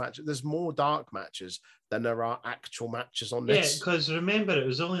dark matches. There's more dark matches than there are actual matches on this. Yeah, because remember, it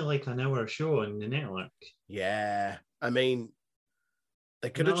was only like an hour show on the network. Yeah, I mean, they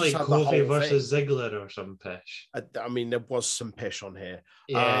could Not have just like had the whole Kofi versus thing. Ziggler or some pish. I mean, there was some pish on here.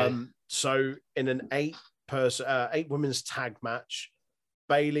 Yeah. So in an eight women's tag match,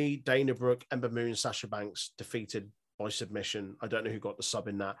 Bayley, Dana Brooke, Ember Moon, Sasha Banks defeated by submission. I don't know who got the sub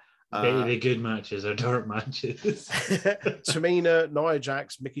in that. The good matches are dark matches. Tamina, Nia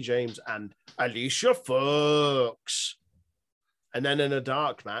Jax, Mickey James, and Alicia Fox. And then in a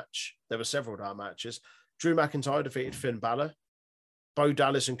dark match, there were several dark matches. Drew McIntyre defeated Finn Balor. Bo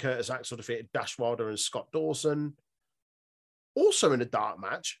Dallas and Curtis Axel defeated Dash Wilder and Scott Dawson. Also in a dark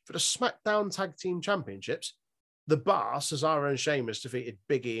match for the SmackDown Tag Team Championships, The Bar, Cesaro and Sheamus defeated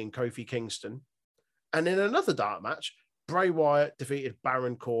Big E and Kofi Kingston. And in another dark match, Bray Wyatt defeated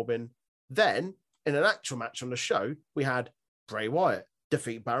Baron Corbin. Then, in an actual match on the show, we had Bray Wyatt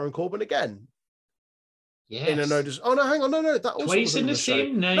defeat Baron Corbin again. Yes. In a notice. Oh no, hang on, no. That also twice in the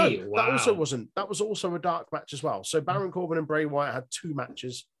same night. No, wow. That also wasn't. That was also a dark match as well. So Baron Corbin and Bray Wyatt had two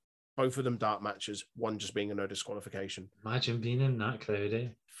matches, both of them dark matches. One just being a no disqualification. Imagine being in that crowd, eh?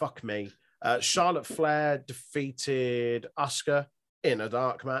 Fuck me. Charlotte Flair defeated Asuka in a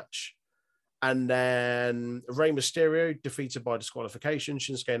dark match. And then Rey Mysterio defeated by disqualification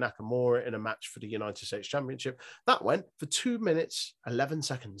Shinsuke Nakamura in a match for the United States Championship. That went for 2 minutes, 11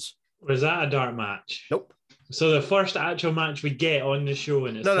 seconds. Was that a dark match? Nope. So the first actual match we get on the show,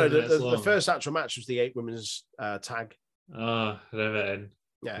 and it's the first actual match was the 8 women's tag. Oh, riveting.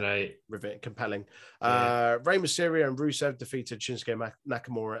 Yeah, right. Riveting, compelling. Yeah. Rey Mysterio and Rusev defeated Shinsuke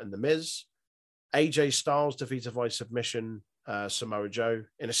Nakamura and The Miz. AJ Styles defeated by submission Samoa Joe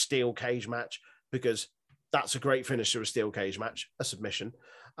in a steel cage match, because that's a great finish to a steel cage match, a submission.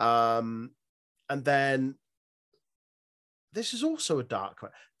 And then this is also a dark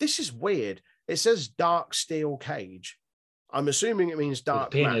match. This is weird. It says dark steel cage. I'm assuming it means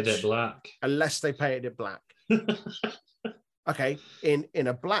dark they painted match, it black. unless they painted it black. Okay, in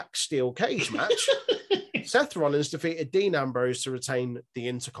a black steel cage match, Seth Rollins defeated Dean Ambrose to retain the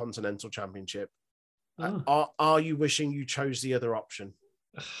Intercontinental Championship. Oh. Are you wishing you chose the other option?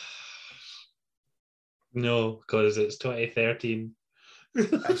 No, because it's 2013.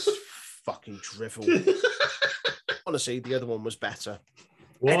 That's fucking drivel. Honestly, the other one was better.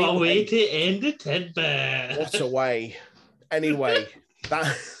 What Anyway. a way to end the tidbit. What a way. Anyway,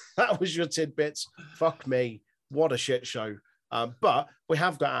 that was your tidbits. Fuck me. What a shit show. But we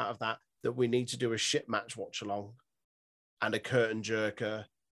have got out of that we need to do a shit match watch along and a curtain jerker,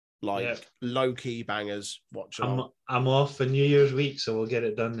 low-key bangers watch along. I'm off for New Year's week, so we'll get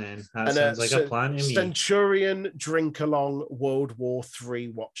it done then. That sounds like a plan to me. Centurion drink along World War III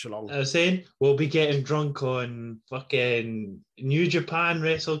watch along. I was saying we'll be getting drunk on fucking New Japan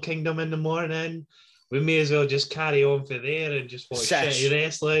Wrestle Kingdom in the morning. We may as well just carry on for there and just watch shitty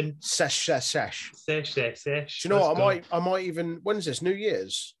wrestling. Sesh. Sesh. Do you know what? I might even. When's this? New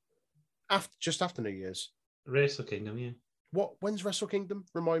Year's. Just after New Year's. Wrestle Kingdom, yeah. When's Wrestle Kingdom?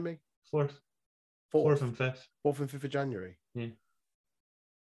 Remind me. 4th. 4th 4th and 5th. 4th and 5th of January. Yeah.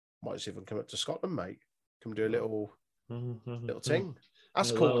 Might see if I can come up to Scotland, mate. Can we do a little thing?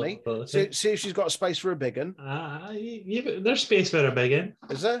 Ask A Courtney. little See thing. if she's got a space for a big one. There's space for a big one.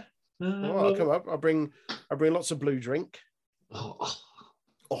 Is there? I'll come up. I'll bring lots of blue drink. Oh.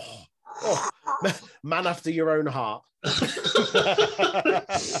 Man after your own heart.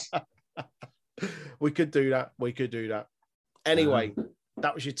 We could do that. Anyway,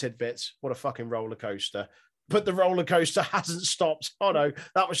 that was your tidbits. What a fucking roller coaster. But the roller coaster hasn't stopped. Oh no,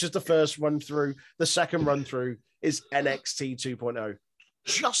 that was just the first run through. The second run through is NXT 2.0.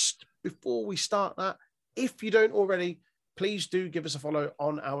 Just before we start that, if you don't already, please do give us a follow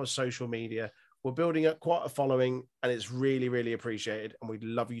on our social media. We're building up quite a following and it's really, really appreciated. And we'd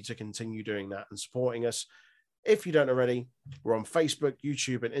love you to continue doing that and supporting us. If you don't already, we're on Facebook,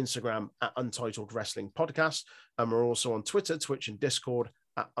 YouTube, and Instagram at Untitled Wrestling Podcast. And we're also on Twitter, Twitch, and Discord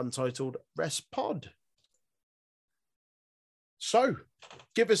at Untitled Rest Pod. So,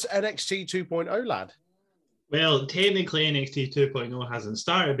 give us NXT 2.0, lad. Well, technically NXT 2.0 hasn't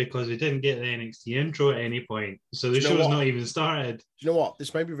started because we didn't get the NXT intro at any point. So the show's not even started. Do you know what?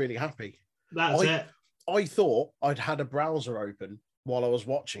 This made me really happy. That's it. I thought I'd had a browser open while I was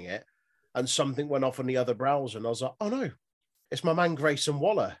watching it and something went off on the other browser and I was like, oh no, it's my man Grayson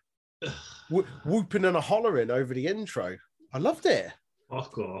Waller whooping and a hollering over the intro. I loved it.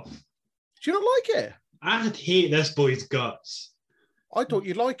 Fuck off. Do you not like it? I hate this boy's guts. I thought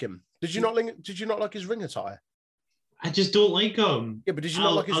you'd like him. Did you not like his ring attire? I just don't like him. Yeah, but did you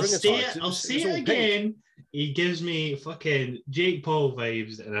not like his ring attire? I'll say it again. Pink. He gives me fucking Jake Paul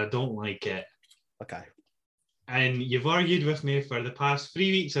vibes and I don't like it. Okay. And you've argued with me for the past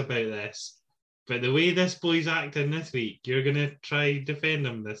 3 weeks about this, but the way this boy's acting this week, you're going to try defend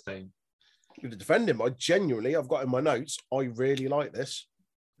him this time. I'm going to defend him. I've got in my notes, I really like this.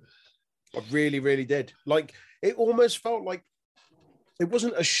 I really, really did. Like, it almost felt like it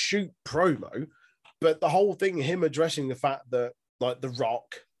wasn't a shoot promo, but the whole thing, him addressing the fact that, like, The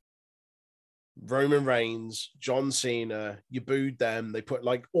Rock, Roman Reigns, John Cena, you booed them, they put,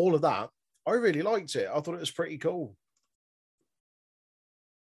 like, all of that. I really liked it. I thought it was pretty cool.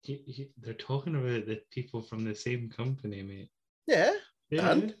 They're talking about the people from the same company, mate. Yeah.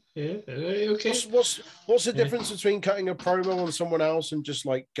 And okay. What's the difference between cutting a promo on someone else and just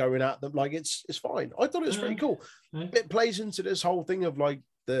like going at them? Like it's fine. I thought it was pretty cool. It plays into this whole thing of like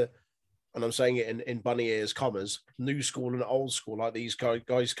and I'm saying it in bunny ears commas, new school and old school, like these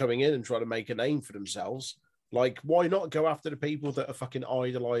guys coming in and trying to make a name for themselves. Like, why not go after the people that are fucking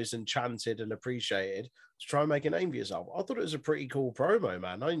idolized and chanted and appreciated to try and make a name for yourself? I thought it was a pretty cool promo,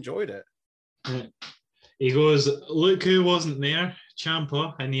 man. I enjoyed it. He goes, look who wasn't there,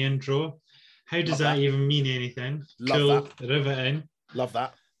 Ciampa in the intro. How does that even mean anything? Love cool. that. Riveting. Love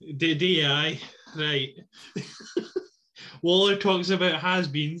that. DI, right. Waller talks about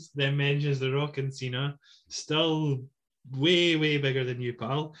has-beens, then mentions The Rock and Cena. Still way, way bigger than you,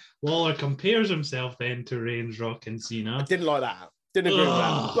 pal. Waller compares himself then to Reigns, Rock, and Cena. I didn't like that. Didn't agree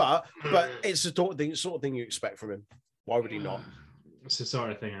with that. But it's the sort of thing you expect from him. Why would he not? It's the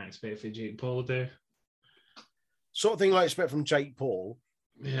sort of thing I expect for Jake Paul to do. Sort of thing I expect from Jake Paul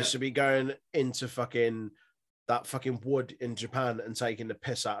is to be going into that fucking wood in Japan and taking the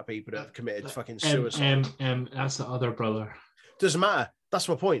piss out of people that have committed fucking suicide. That's the other brother. Doesn't matter. That's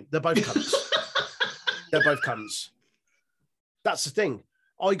my point. They're both cunts. They're both cunts. That's the thing.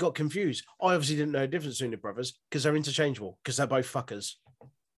 I got confused. I obviously didn't know the difference between the brothers because they're interchangeable because they're both fuckers.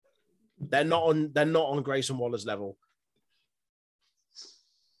 They're not on Grayson Waller's level.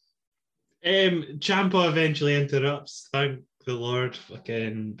 Ciampa eventually interrupts. Thank the Lord.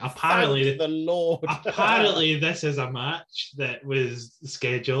 Fucking apparently, thank the Lord. Apparently, this is a match that was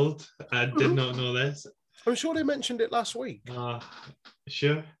scheduled. I did not know this. I'm sure they mentioned it last week.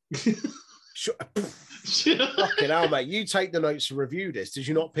 Sure. Sure. Fucking hell, mate. You take the notes to review this. Did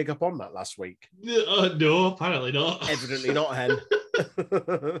you not pick up on that last week? No, apparently not. Evidently not, Hen.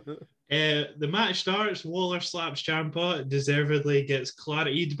 The match starts. Waller slaps Ciampa. Deservedly gets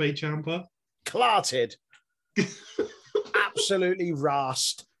clarited by Ciampa. Clarted. Absolutely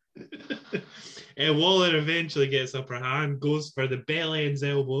rast. Waller eventually gets upper hand, goes for the bell ends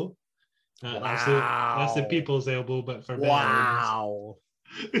elbow. That's the people's elbow, but for wow.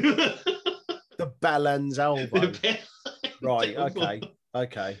 The bell ends elbow. Right,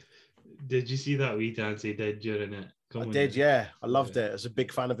 okay. Did you see that wee dance he did during it? I did, yeah. I loved it. I was a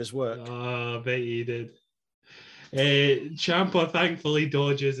big fan of his work. Oh, I bet you did. Ciampa thankfully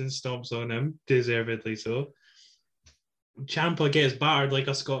dodges and stomps on him, deservedly so. Ciampa gets battered like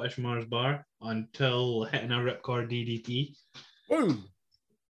a Scottish Mars bar until hitting a ripcord DDT. Boom.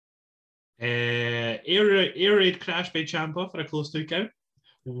 Air raid crash by Ciampa for a close 2 count.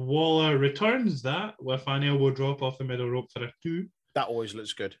 Waller returns that with an elbow drop off the middle rope for a 2. That always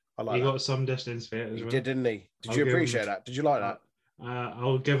looks good. I like He that. got some distance for it as He well. did, didn't he? Did I'll you give appreciate him- that? Did you like that?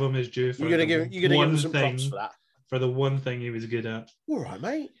 I'll give him his due for You're gonna give one him some thing, props for that. for the one thing he was good at. All right,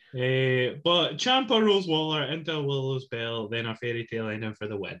 mate. But Ciampa rolls Waller into a Willow's Bell, then a fairy tale ending for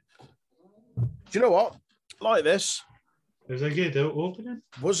the win. Do you know what? Like this. It was a good opening.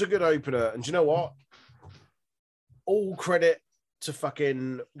 Was a good opener. And do you know what? All credit to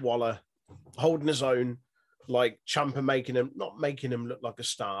fucking Waller holding his own, like Ciampa not making him look like a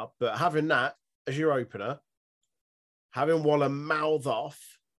star, but having that as your opener, having Waller mouth off,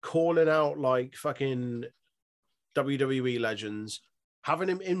 calling out like fucking WWE legends, having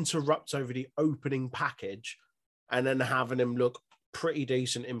him interrupt over the opening package, and then having him look pretty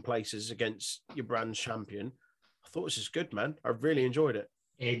decent in places against your brand's champion. I thought this is good, man. I really enjoyed it.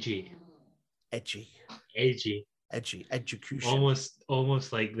 Edgy. Execution.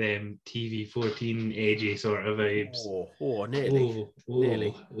 Almost like them TV14 edgy sort of vibes. Nearly.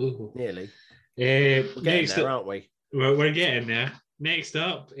 Nearly. We're getting Next there, up, aren't we? we're getting there. Next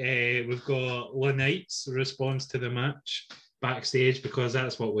up, we've got LaKnight's response to the match backstage, because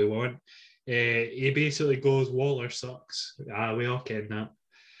that's what we want. He basically goes, Waller sucks. We all ken that.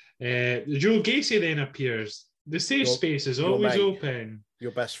 Joe Gacy then appears. The safe space is always mate. open.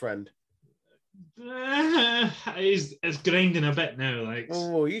 Your best friend. It's grinding a bit now. Like,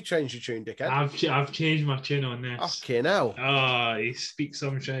 Oh, you changed your tune, dickhead. I've changed my tune on this. Fucking hell. He speaks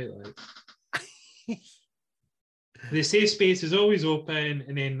some shit like. The safe space is always open,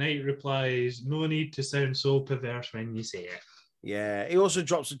 and then Knight replies, "No need to sound so perverse when you say it." Yeah. He also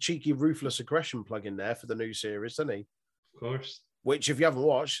drops a cheeky ruthless aggression plug in there for the new series, doesn't he? Of course. Which, if you haven't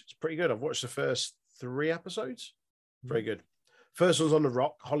watched, it's pretty good. I've watched the first 3 episodes. Very good. First one's on The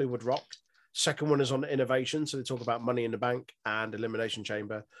Rock, Hollywood Rock. Second one is on Innovation. So they talk about Money in the Bank and Elimination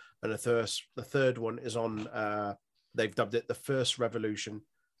Chamber. And the third one is on, they've dubbed it The First Revolution,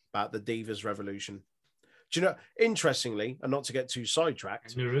 about the Divas Revolution. Do you know, interestingly, and not to get too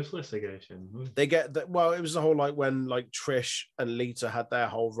sidetracked, The ruthless aggression. they get that. Well, it was the whole like when like Trish and Lita had their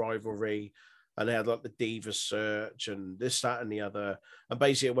whole rivalry, and they had like the Divas search and this, that, and the other. And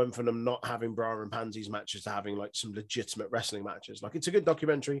basically, it went from them not having bra and panties matches to having like some legitimate wrestling matches. Like, it's a good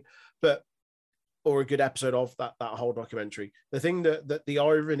documentary, or a good episode of that whole documentary. The thing that the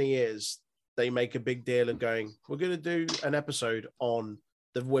irony is, they make a big deal of going, we're going to do an episode on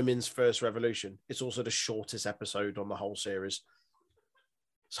the women's first revolution. It's also the shortest episode on the whole series.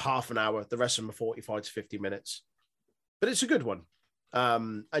 It's half an hour. The rest of them are 45 to 50 minutes. But it's a good one.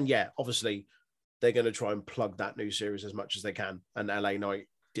 And yeah, obviously, they're going to try and plug that new series as much as they can. And LA Knight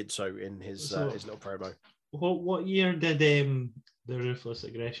did so in his little promo. What year did the ruthless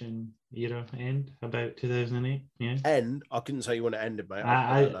aggression era end? About 2008? Yeah. End? I couldn't say when it ended, mate.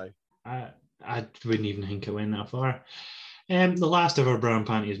 I don't know. I wouldn't even think it went that far. The last of our bra and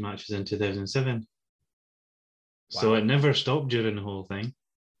panties match was in 2007. Wow. So it never stopped during the whole thing.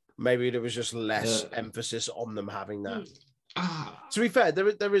 Maybe there was just less emphasis on them having that. To be fair,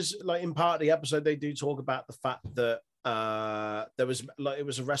 there is, like, in part of the episode, they do talk about the fact that there was, like, it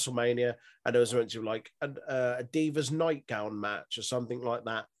was a WrestleMania and there was meant to be like a Divas nightgown match or something like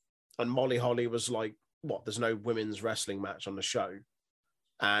that. And Molly Holly was like, what, there's no women's wrestling match on the show.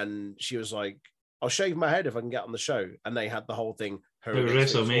 And she was like, I'll shave my head if I can get on the show. And they had the whole thing.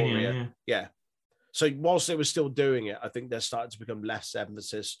 WrestleMania, yeah. So whilst they were still doing it, I think there started to become less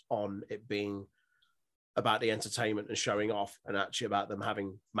emphasis on it being about the entertainment and showing off, and actually about them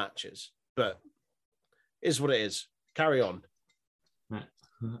having matches. But it is what it is. Carry on.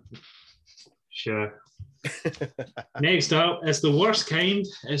 Sure. Next up, it's the worst kind.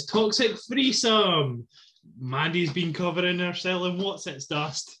 It's Toxic Threesome. Mandy's been covering herself in What's It's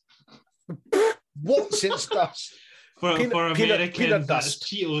Dust. What's It's Dust? For Americans, peanut that's dust.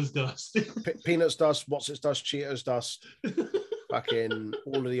 Cheetos dust. Peanuts dust, What's It's Dust, Cheetos dust. Fucking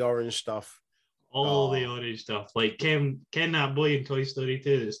all of the orange stuff. All the orange stuff. Like Ken that boy in Toy Story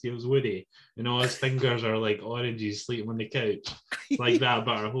 2 that steals Woody, and all his fingers are like oranges sleeping on the couch. Like that,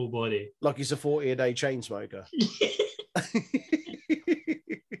 but our whole body. Like he's a 40-a-day chain smoker.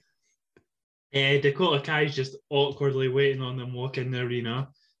 Dakota Kai's just awkwardly waiting on them walk in the arena.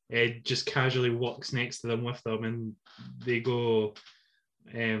 Just casually walks next to them with them, and they go,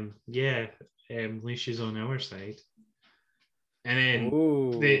 Leisha's on our side. And then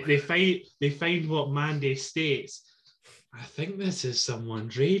they find what Mandy states. I think this is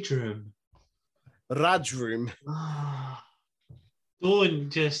someone's rage room. Raj room. Don't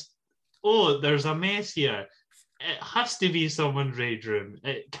just, oh, there's a mess here. It has to be someone's rage room.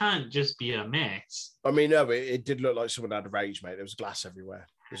 It can't just be a mess. I mean, no, it did look like someone had a rage, mate. There was glass everywhere.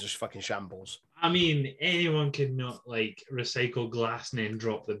 It was just fucking shambles. I mean, anyone can not like recycle glass and then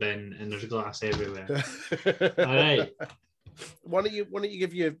drop the bin, and there's glass everywhere. All right. Why don't you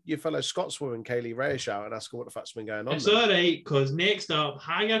give your fellow Scotswoman Kaylee Ray a shout and ask her what the fuck's been going on? It's all right, because next up,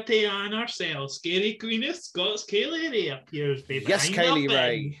 Haggerty Ann herself, Scary Queen of Scots, Kaylee Ray appears. Yes, Kaylee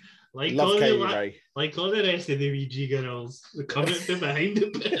Ray. Like Love all Kaylee Ray. Like all the rest of the Ouija girls, they come out from behind the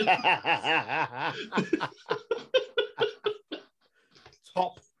bin.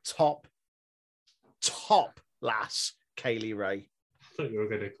 top lass, Kaylee Ray. I thought you were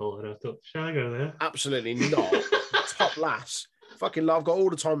going to call her a top shagger there. Absolutely not. Top lass. Fucking love. I've got all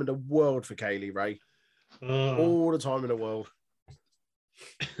the time in the world for Kaylee Ray. All the time in the world.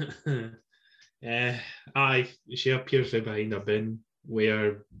 She appears from behind a bin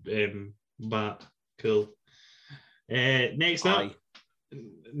where but cool. Next up,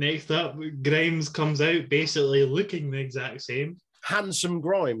 Grimes comes out basically looking the exact same. Handsome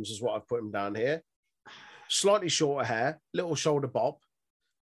Grimes is what I've put him down here. Slightly shorter hair, little shoulder bob,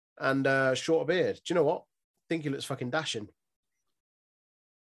 and shorter beard. Do you know what? I think he looks fucking dashing.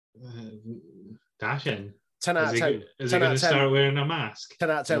 Dashing? 10 out of 10. Is he going to start wearing a mask? 10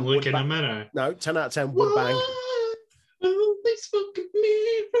 out of 10. And look in a mirror? No, 10 out of 10 would bang. Oh, these fucking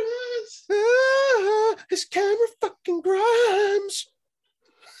mirrors. It's camera fucking Grimes.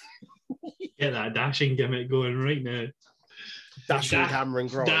 Get that dashing gimmick going right now. Dashing Cameron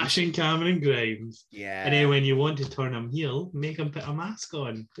Grimes. Dashing Cameron Grimes. Yeah. And then when you want to turn him heel, make him put a mask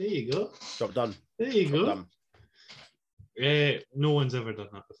on. There you go. Job done. There you Job go. done. No one's ever done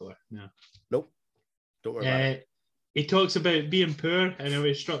that before. No. Nope. Don't worry about it. He talks about being poor and how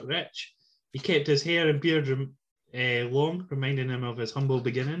he struck rich. He kept his hair and beard long, reminding him of his humble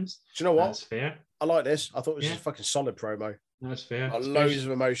beginnings. Do you know what? That's fair. I like this. I thought it was just a fucking solid promo. That's fair. Loads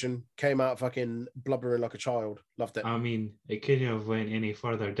of emotion. Came out fucking blubbering like a child. Loved it. I mean, it couldn't have went any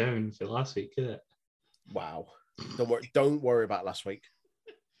further down for last week, could it? Wow. Don't worry about last week.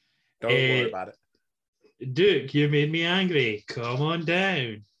 Don't worry about it. Duke, you made me angry. Come on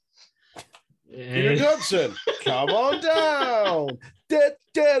down. Peter Johnson, come on down.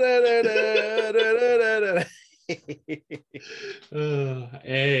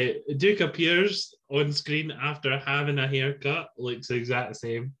 Duke appears on screen after having a haircut. Looks the exact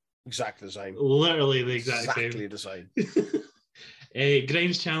same. Exactly the same. Literally the exact exactly same. the same.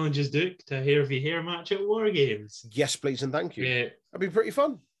 Grimes challenges Duke to a hair v hair match at War Games. Yes, please and thank you. That'd be pretty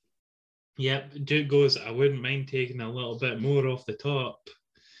fun. Yep. Duke goes, I wouldn't mind taking a little bit more off the top.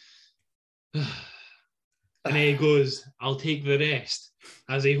 And he goes, I'll take the rest,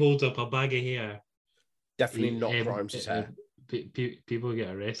 as he holds up a bag of hair. Definitely not Grimes' hair. People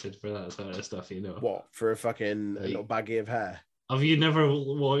get arrested for that sort of stuff, you know. What, for a fucking little baggie of hair? Have you never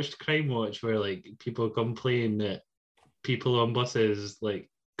watched Crime Watch where like people complain that people on buses like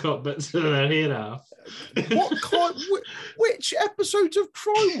cut bits of their hair off? Which episodes of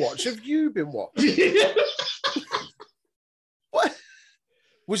Crime Watch have you been watching? What?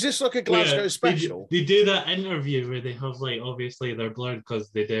 Was this like a Glasgow special? They do that interview where they have like, obviously they're blurred because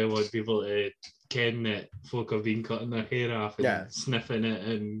they don't want people to ken that folk have been cutting their hair off and sniffing it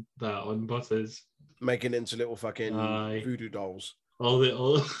and that on buses. Making it into little fucking voodoo dolls. All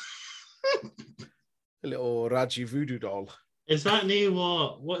a little Raji voodoo doll. Is that name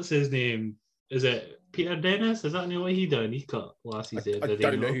what's his name? Is it Peter Dennis? Is that name what he done? He cut Lassie's hair. I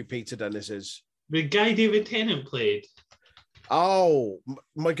don't know who Peter Dennis is. The guy David Tennant played. Oh,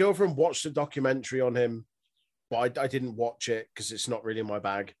 my girlfriend watched a documentary on him, but I didn't watch it because it's not really my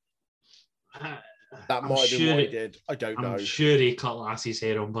bag. That might have been what he did. I don't know. I'm sure he cut Lassie's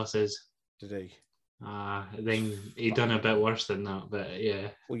hair on buses. Did he? I think he done a bit worse than that, but yeah.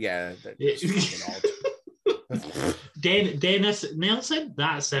 Well, yeah. That's odd. Dennis Nelson?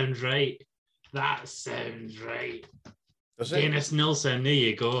 That sounds right. Does Dennis Nelson, there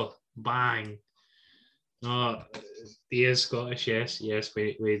you go. Bang. Oh, he is Scottish, yes,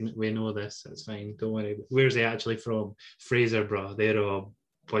 we know this. That's fine. Don't worry. Where's he actually from? Fraserburgh. They're a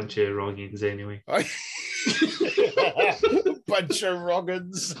bunch of wrongins anyway. Bunch of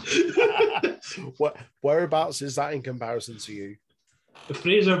wrongins. Whereabouts is that in comparison to you?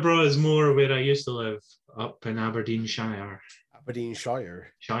 Fraserburgh is more where I used to live, up in Aberdeenshire.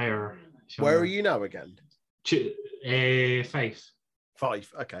 Shire. Where are you now again? Fife.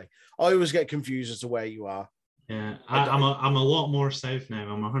 Fife. Okay. I always get confused as to where you are. Yeah, I'm a lot more south now.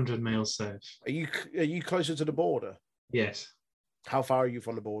 I'm 100 miles south. Are you closer to the border? Yes. How far are you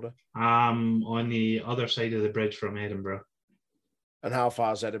from the border? On the other side of the bridge from Edinburgh. And how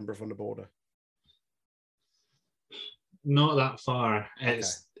far is Edinburgh from the border? Not that far.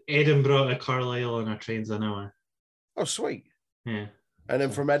 It's Edinburgh to Carlisle on a train's an hour. Oh, sweet. Yeah. And then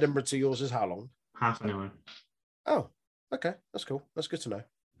from Edinburgh to yours is how long? Half an hour. Oh, okay. That's cool. That's good to know.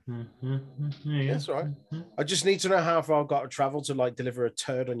 Yeah, that's all right. I just need to know how far I've got to travel to like deliver a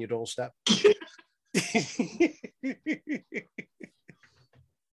turd on your doorstep.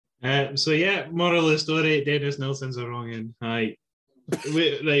 So yeah, moral of the story: Dennis Nelson's a wrong end. Right.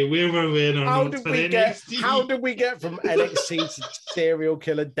 Where were we in our How notes did for we get? NXT? How did we get from NXT to serial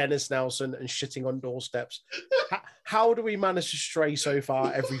killer Dennis Nelson and shitting on doorsteps? How do we manage to stray so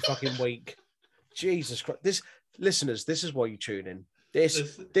far every fucking week? Jesus Christ! Listeners, this is why you tune in. This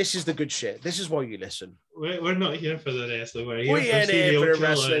is the good shit. This is why you listen. We're not here for the wrestling. We're here We for ain't here serial for the killers.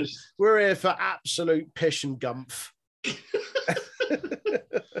 wrestling. We're here for absolute pish and gumph.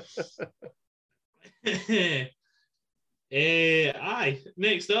 Aye.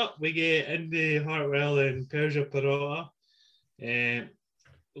 Next up, we get Indy Hartwell and Persia Pirotta.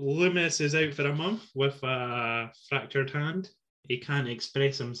 Loomis is out for a month with a fractured hand. He can't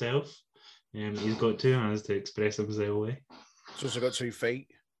express himself. He's got two hands to express himself with. He's also got 2 feet.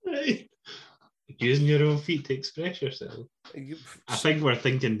 Using your own feet to express yourself. I think we're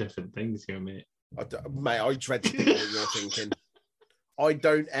thinking different things here, mate. Mate, I dread to think what you're thinking. I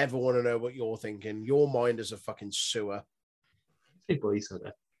don't ever want to know what you're thinking. Your mind is a fucking sewer. Everybody's had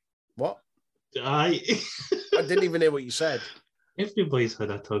a... What? I didn't even hear what you said. Everybody's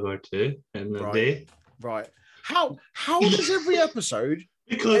had a tug or two in the day. Right. How does every episode...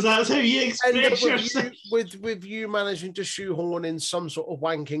 Because that's how you express yourself. With you managing to shoehorn in some sort of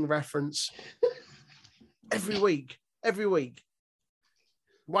wanking reference every week.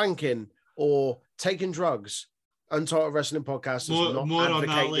 Wanking or taking drugs. Untitled Wrestling Podcast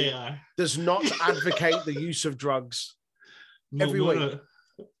does not advocate the use of drugs. Every week.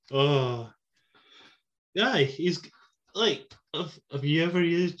 Yeah, he's like, have you ever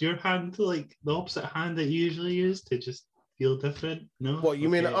used your hand to like the opposite hand that you usually use to just feel different? No. What you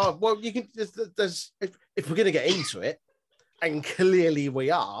mean? Oh, well, you can. There's if we're gonna get into it, and clearly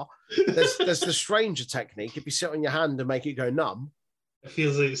we are. There's the stranger technique. If you sit on your hand and make it go numb, it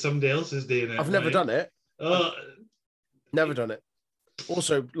feels like somebody else is doing it. I've never done it. Never done it.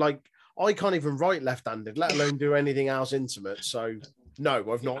 Also, like I can't even write left-handed, let alone do anything else intimate. So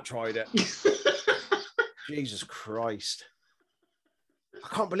no, I've not tried it. Jesus Christ. I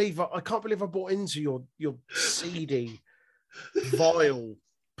can't believe I bought into your seedy, vile,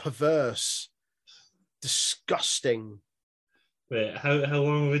 perverse, disgusting. Wait, how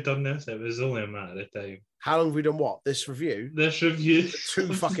long have we done this? It was only a matter of time. How long have we done what? This review? This review.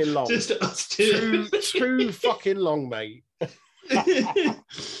 Too fucking long. Just us two. Too fucking long, mate.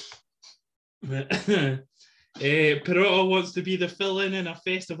 Pirotta wants to be the fill-in in a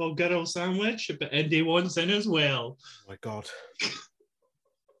Festival Girl sandwich, but Indy wants in as well. Oh my God.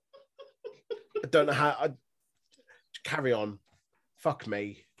 I don't know how. Carry on. Fuck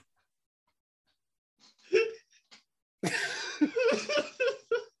me.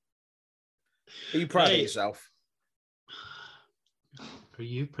 Are you proud of yourself? Are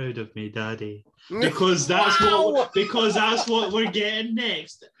you proud of me, Daddy? Because that's what we're getting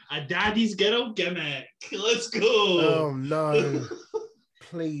next. A Daddy's Girl gimmick. Let's go. Oh no.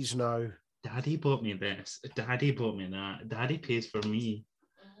 Please no. Daddy bought me this. Daddy bought me that. Daddy pays for me.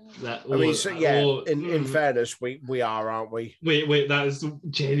 In fairness, we are, aren't we? Wait, that is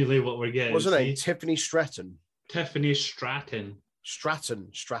genuinely what we're getting. What's her name? Tiffany Stratton. Tiffany Stratton.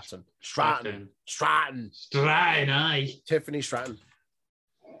 Stratton, aye. Tiffany Stratton.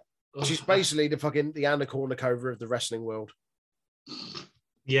 She's basically the Anna Kournikova of the wrestling world.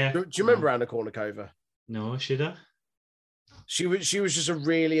 Yeah. Do you remember Anna Kournikova? No, should I? She was just a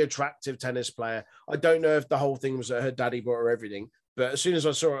really attractive tennis player. I don't know if the whole thing was that her daddy bought her everything, but as soon as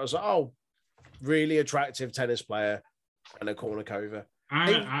I saw it, I was like, oh, really attractive tennis player, Anna Kournikova.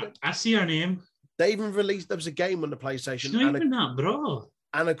 I see her name. They even released, there was a game on the PlayStation. She's not even that bro.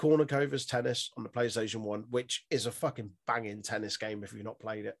 Anna Kournikova's Tennis on the PlayStation 1, which is a fucking banging tennis game if you've not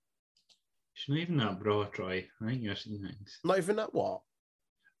played it. She's not even that bro, Troy. I think you're seeing things. Not even that what?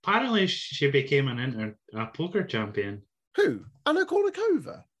 Apparently she became a poker champion. Who? Anna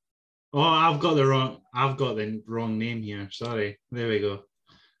Kournikova? Oh, I've got the wrong name here. Sorry. There we go.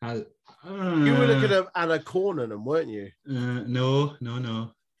 You were looking at Anna Kournikova, weren't you? No.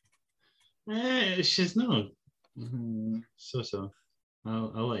 She's not. So.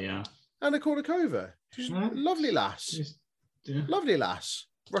 I'll let you. Anna Kournikova. She's a lovely lass. Lovely lass.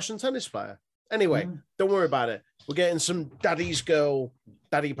 Russian tennis player. Anyway, don't worry about it. We're getting some daddy's girl,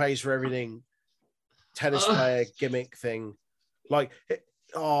 daddy pays for everything, tennis player gimmick thing. Like,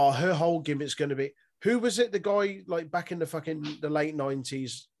 her whole gimmick's going to be, who was it? The guy like back in the late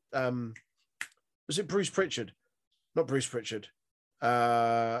 90s. Was it Bruce Pritchard? Not Bruce Pritchard.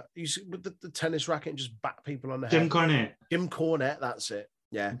 With the tennis racket and just bat people on the head. Jim Cornette. Jim Cornette, that's it.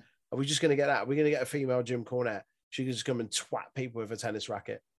 Yeah. Are we just going to get that? Are we going to get a female Jim Cornette? She can just come and twat people with a tennis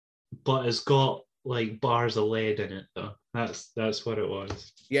racket. But it's got like bars of lead in it, though. That's what it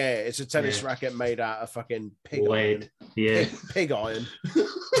was. Yeah, it's a tennis racket made out of fucking pig lead. iron. Yeah. Pig iron.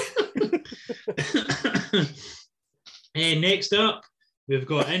 Hey, next up, we've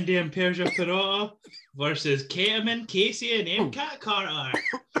got Indy and Persia Pirotta versus Ketamine, Casey, and MCAT Carter.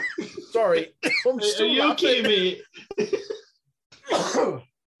 Sorry. I'm still Are you okay, mate?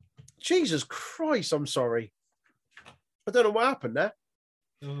 Jesus Christ, I'm sorry. I don't know what happened there.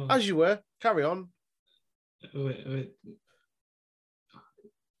 Oh. As you were, carry on. Wait.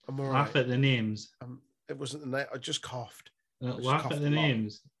 I'm all Laugh right. at the names. It wasn't the name. I just coughed. Laugh at the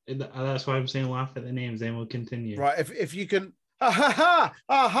names. That's why I'm saying laugh at the names. Then we'll continue. Right. If you can, ha ha ha,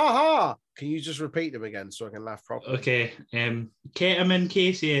 ha ha ha. Can you just repeat them again so I can laugh properly? Okay. Ketamine,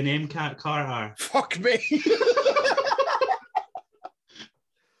 Casey, and MCAT Carter. Fuck me.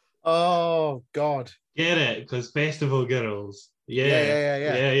 Oh God. Get it? Because Festival Girls.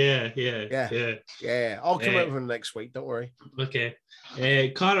 Yeah. Yeah. I'll come up with them next week. Don't worry. Okay.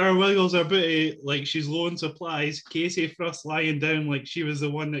 Carter wiggles her booty like she's low on supplies. Casey thrusts lying down like she was the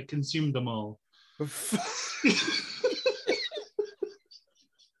one that consumed them all. Oh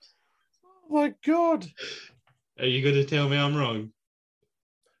my God. Are you going to tell me I'm wrong?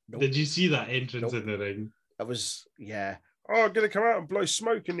 Nope. Did you see that entrance Nope. in the ring? That was, yeah. Oh, I'm going to come out and blow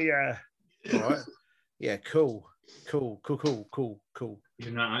smoke in the air. All right. Yeah, cool. You're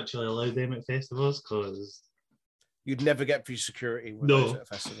not actually allowed them at festivals because... You'd never get free security when No. I was at a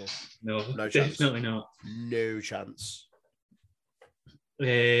festival. No, chance. definitely not. No chance.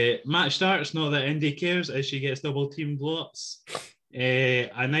 Match starts, not that Indy cares, as she gets double team blots. A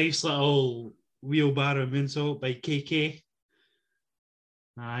nice little wheelbarrow moonsault by KK.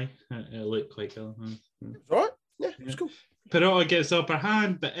 Aye, it looked quite cool. All right. Yeah, it's cool. Pirotta gets the upper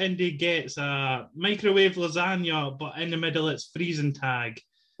hand, but Indy gets a microwave lasagna, but in the middle it's freezing tag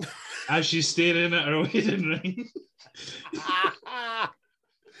as she's staring at her wedding ring.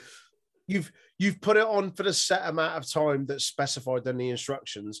 You've put it on for the set amount of time that's specified in the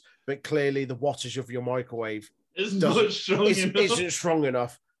instructions, but clearly the wattage of your microwave Not strong enough. isn't strong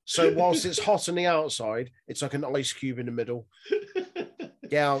enough. So whilst it's hot on the outside, it's like an ice cube in the middle.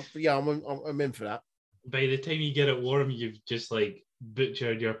 Yeah, I'm in for that. By the time you get it warm, you've just like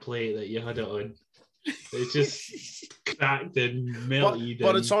butchered your plate that you had it on. It's just cracked and melted.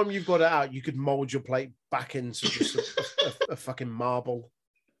 By the time you've got it out, you could mold your plate back into just a fucking marble.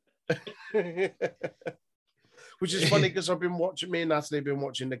 Which is funny because me and Natalie have been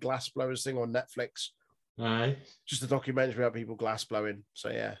watching the glass blowers thing on Netflix. Aye. Just a documentary about people glass blowing. So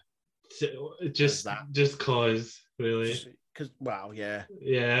yeah. Just cause, really. Because wow, yeah.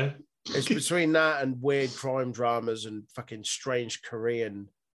 Yeah. It's between that and weird crime dramas and fucking strange Korean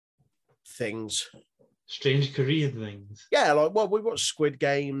things. Strange Korean things. Yeah, like we watch Squid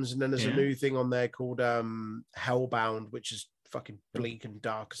Games, and then there's a Yeah. new thing on there called Hellbound, which is fucking bleak and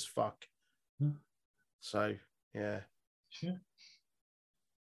dark as fuck. Hmm. So yeah. Sure.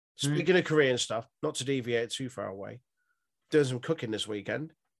 Speaking of Korean stuff, not to deviate too far away, doing some cooking this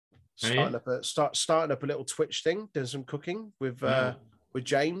weekend. Starting up a little Twitch thing, doing some cooking with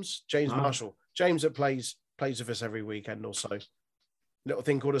James Marshall. James that plays with us every weekend also. Little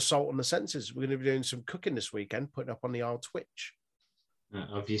thing called Assault on the Senses. We're going to be doing some cooking this weekend, putting up on the old Twitch.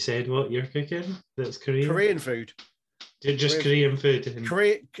 Have you said what you're cooking? That's Korean? Korean food. Just Korean food.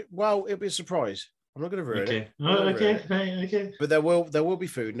 Well, it'll be a surprise. I'm not going to ruin it. Oh, okay. Right, okay. But there will be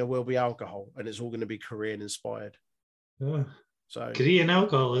food and there will be alcohol, and it's all going to be Korean inspired. Oh. So Korean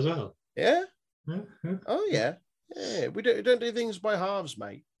alcohol as well. yeah. Yeah. Oh yeah. Yeah. We don't do things by halves,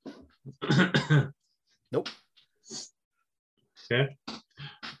 mate. Nope. Okay.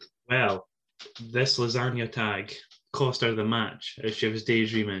 Well, this lasagna tag cost her the match as she was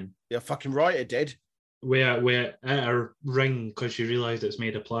daydreaming. You're fucking right, it did. Where at her ring, because she realised it's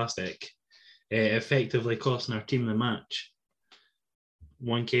made of plastic, effectively costing her team the match.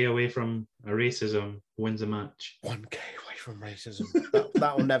 1K away from a racism wins the match. 1K away from racism.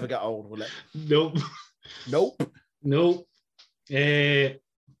 That'll never get old, will it? Nope. Nope.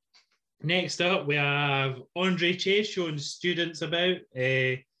 Next up, we have Andre Chase showing students about.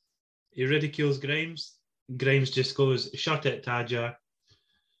 He ridicules Grimes. Grimes just goes, "Shut it, Taja.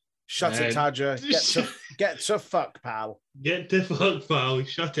 Shut it, Taja. Get to fuck, pal. Get to fuck, pal.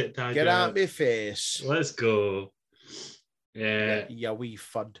 Shut it, Taja. Get out my face." Let's go. Yeah, we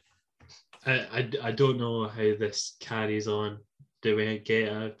fud. I don't know how this carries on. Do we get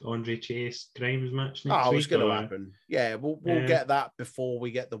a Andre Chase Grimes match next week? It's going to happen. Yeah, we'll get that before we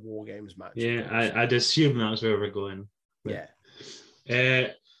get the War Games match. Yeah, I'd assume that's where we're going. But, yeah.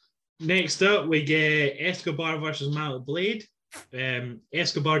 Next up, we get Escobar versus Mallet Blade.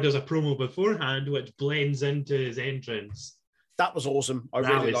 Escobar does a promo beforehand, which blends into his entrance. That was awesome. I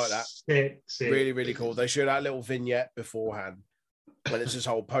really like that. Sick. Really, really cool. They showed that little vignette beforehand when it's his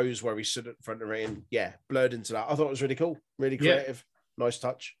whole pose where he stood at the front of the ring. Yeah, blurred into that. I thought it was really cool. Really creative. Yep. Nice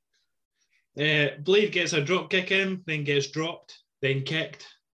touch. Blade gets a drop kick in, then gets dropped, then kicked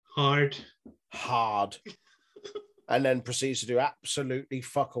hard. And then proceeds to do absolutely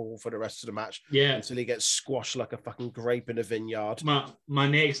fuck all for the rest of the match. Yeah. Until he gets squashed like a fucking grape in a vineyard. My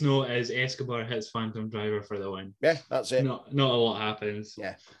next note is Escobar hits Phantom Driver for the win. Yeah, that's it. Not a lot happens.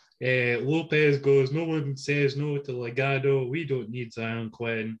 Yeah. Lopez goes, no one says no to Legado. We don't need Zion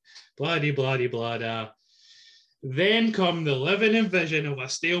Quinn. Bloody, bloody, blada. Then come the living envision of a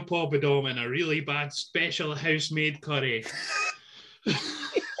stale poppadom and a really bad special house-made curry.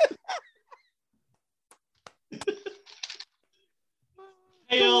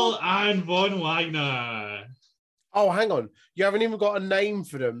 Hale and Von Wagner. Oh, hang on. You haven't even got a name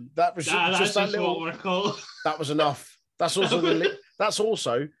for them. That was just that little. What we're called. That was enough. That's also that's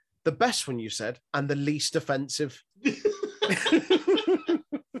also the best one you said and the least offensive. They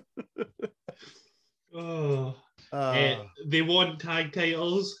want tag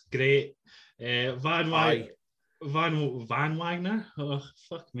titles. Great. Van Wagner. Oh,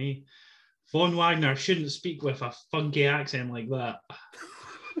 fuck me. Von Wagner shouldn't speak with a funky accent like that.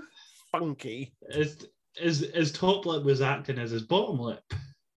 Funky. His top lip was acting as his bottom lip.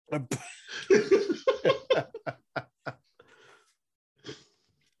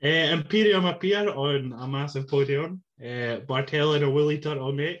 Imperium appear on a massive podium. Bartel in a woolly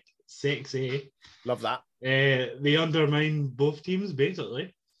turtleneck. Sexy. Love that. They undermine both teams,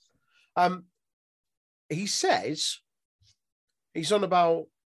 basically. He says he's on about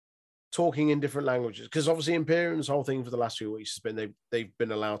talking in different languages because obviously Imperium's whole thing for the last few weeks has been they've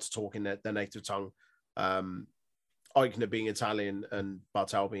been allowed to talk in their native tongue. Eichner being Italian and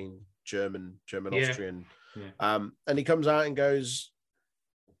Bartel being German, Austrian. Yeah. And he comes out and goes,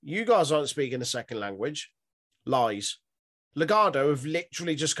 "You guys aren't speaking a second language." Lies. Legado have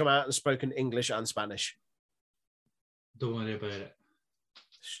literally just come out and spoken English and Spanish. Don't worry about it.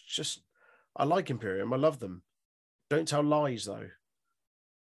 It's just, I like Imperium. I love them. Don't tell lies, though.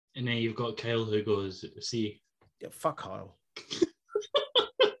 And then you've got Kyle who goes, see. Yeah, fuck Kyle.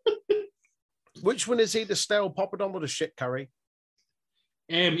 Which one is he, the stale poppadom or the shit curry?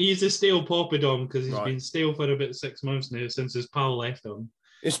 He's a stale poppadom because he's been stale for about 6 months now since his pal left him.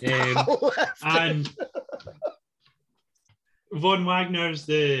 His pal left him. And Von Wagner's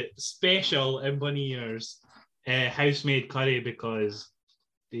the special in Bunny Ears house-made curry because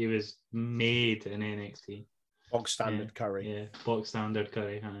he was made in NXT. Bog standard curry. Yeah, bog standard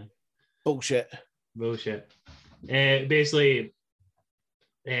curry. Huh? Bullshit. Basically,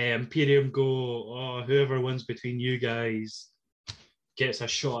 Imperium go, whoever wins between you guys gets a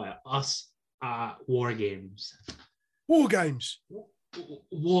shot at us at War Games. War Games.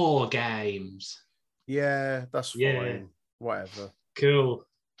 War Games. Yeah, that's fine. Yeah. Whatever. Cool.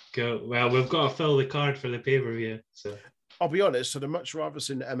 Well, we've got to fill the card for the pay-per-view. So I'll be honest, I'd much rather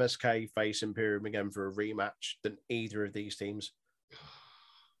seen MSK face Imperium again for a rematch than either of these teams.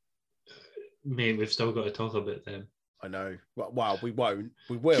 Mate, we've still got to talk about them. I know. Well, we won't.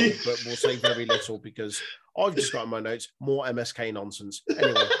 We will, but we'll say very little because I've just got in my notes more MSK nonsense.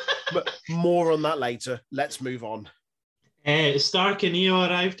 Anyway, but more on that later. Let's move on. Stark and Io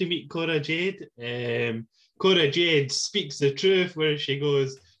arrive to meet Cora Jade. Cora Jade speaks the truth where she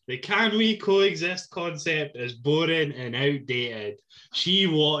goes, the can we coexist concept is boring and outdated. She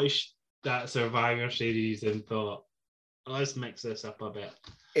watched that Survivor series and thought, let's mix this up a bit.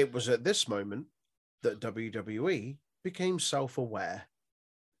 It was at this moment that WWE became self-aware.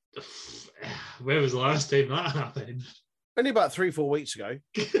 Where was the last time that happened? Only about 3-4 weeks ago.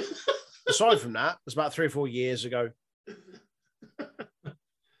 Aside from that, it was about 3 or 4 years ago.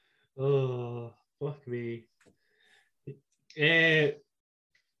 Oh, fuck me. They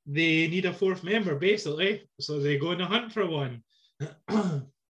need a fourth member, basically. So they're going to hunt for one. I'm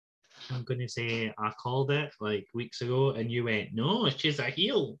going to say I called it like weeks ago, and you went, no, she's a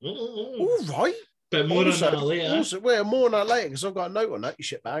heel. All right. But more on that later. More on that later, because I've got a note on that, you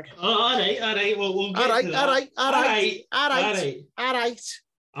shitbag. Oh, all right. Well, we'll get to that. All right.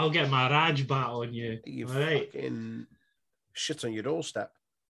 I'll get my Raj bat on you. You fucking shit on your doorstep.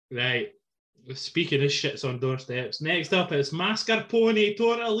 Right. Speaking of shits on doorsteps, next up it's mascarpone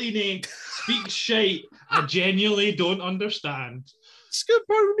tortellini. Speak shite. I genuinely don't understand.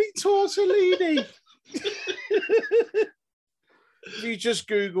 Mascarpone tortellini. Have you just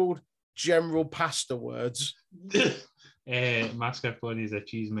Googled general pasta words? Mascarpone is a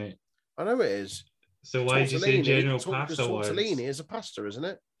cheese, mate. I know it is. So why did you say general pasta words? Tortellini is a pasta, isn't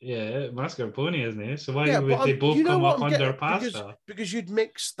it? Yeah, mascarpone, isn't it? So why would they both come up under pasta? Because you'd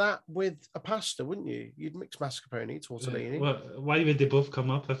mix that with a pasta, wouldn't you? You'd mix mascarpone, tortellini. Why would they both come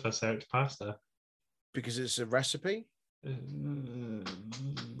up if I search pasta? Because it's a recipe.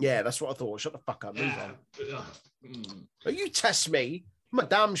 Yeah, that's what I thought. Shut the fuck up. Move on. But you test me. I'm a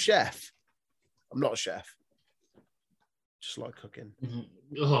damn chef. I'm not a chef. Just like cooking.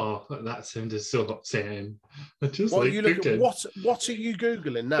 Oh, that sounded so upsetting. What are you looking? What are you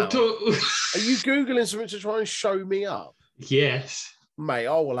Googling now? Are you Googling something to try and show me up? Yes. Mate,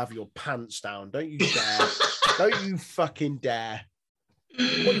 I will have your pants down. Don't you dare. Don't you fucking dare.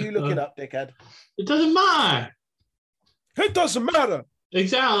 What are you looking up, dickhead? It doesn't matter. It doesn't matter.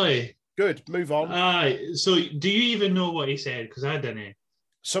 Exactly. Good. Move on. So do you even know what he said? Because I didn't.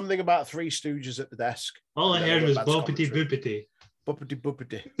 Something about Three Stooges at the desk. All I heard was boppity boopity. Boppity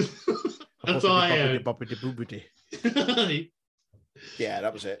boopity. That's all I heard. Boppity boopity. Yeah,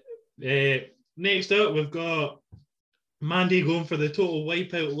 that was it. Next up, we've got Mandy going for the total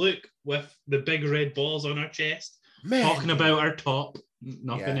wipeout look with the big red balls on her chest. Mandy. Talking about her top,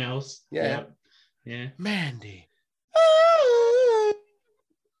 nothing else. Yeah. Mandy.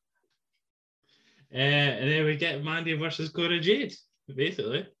 And then we get Mandy versus Cora Jade.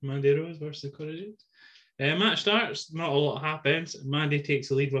 Basically, Mandy Rose versus Cora Jade. Match starts, not a lot happens. Mandy takes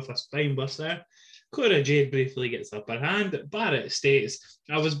the lead with a spine buster. Cora Jade briefly gets upper hand. Barrett states,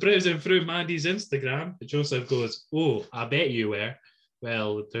 I was browsing through Mandy's Instagram. Joseph goes, oh, I bet you were.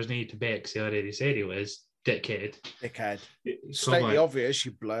 Well, there's no need to bet because he already said he was. Dickhead. State the obvious,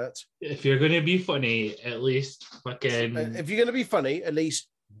 you blurt. If you're going to be funny, at least fucking... If you're going to be funny, at least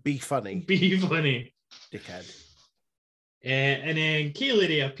be funny. Be funny. Dickhead. And then Kay Lee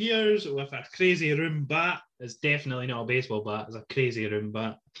Ray appears with a crazy room bat. It's definitely not a baseball bat. It's a crazy room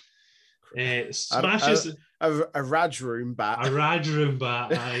bat. Smashes... A Raj room bat. A Raj room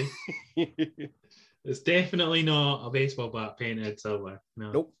bat, aye. It's definitely not a baseball bat painted silver.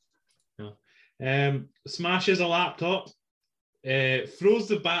 No. Nope. No. Smashes a laptop. Throws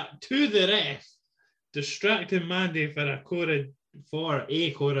the bat to the ref, distracting Mandy for a Cora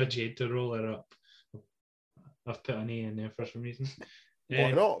Jade to roll her up. I've put an A in there for some reason.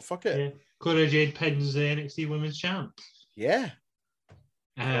 Why not? Fuck it. Yeah. Cora Jade pins the NXT Women's Champ. Yeah.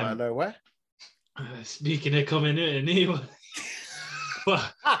 I know where. Speaking of coming out of nowhere. For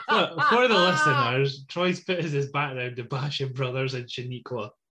the listeners, Troy Spitz his background to Basham Brothers and Shaniqua.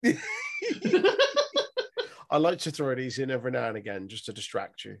 I like to throw these in every now and again just to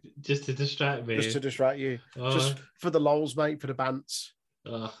distract you. Just to distract me. Just to distract you. Just for the lols, mate, for the bants.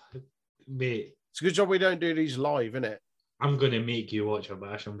 Mate. It's a good job we don't do these live, isn't it? I'm going to make you watch a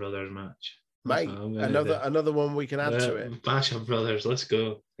Basham Brothers match. Mate, another one we can add to it. Basham Brothers, let's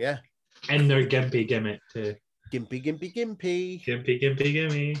go. Yeah. And their gimpy gimmick too. Gimpy.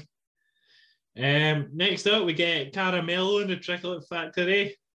 Gimpy. Next up, we get Caramello in the Tricklet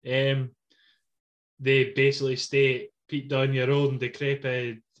Factory. They basically state, Pete Dunne, you're old and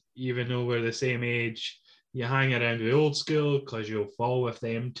decrepit, even though we're the same age. You hang around with old school because you'll fall with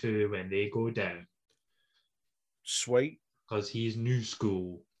them too when they go down. Sweet. Because he's new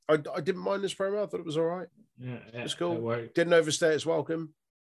school. I didn't mind this promo. I thought it was all right. Yeah, it was cool. It worked. Didn't overstay its welcome.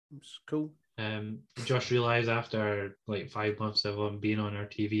 It was cool. Josh realised after like 5 months of him being on our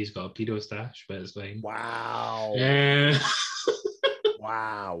TV, he's got a pedo stash, but it's fine. Wow.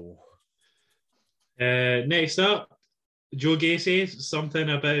 Wow. Next up, Joe Gacy, something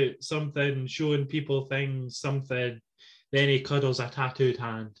about something, showing people things, something. Then he cuddles a tattooed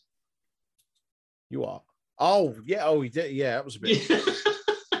hand. You are? Oh, yeah. Oh, he did. Yeah, that was a bit...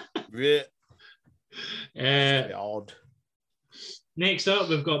 yeah. Odd. Next up,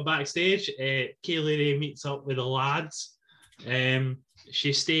 we've got backstage. Kay Lee Ray meets up with the lads.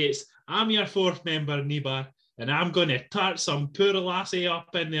 She states, I'm your fourth member, Nibar, and I'm going to tart some poor lassie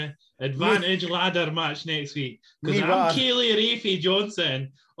up in the Advantage ladder match next week. Because I'm Kay Lee Ray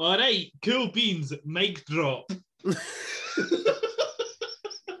Johnson. All right, cool beans, mic drop.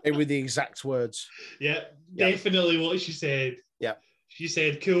 It were the exact words. Yeah, definitely what she said. Yeah. She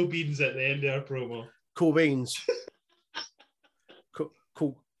said cool beans at the end of her promo. Cool beans. Cool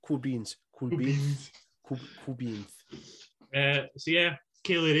beans. Cool beans. Cool beans. So yeah,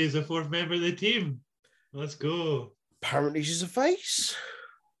 Kay Lee Ray is the fourth member of the team. Let's go. Apparently she's a face.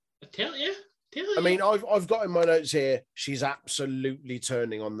 I tell you. I mean, I've got in my notes here, she's absolutely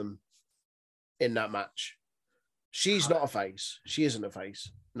turning on them in that match. She's not a face. She isn't a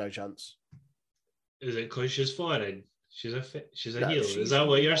face. No chance. Is it because she's foreign? She's a No, heel. Is that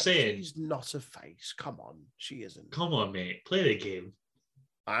what you're saying? She's not a face. Come on. She isn't. Come on, mate. Play the game.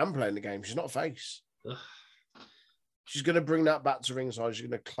 I am playing the game. She's not a face. Ugh. She's going to bring that back to ringside. She's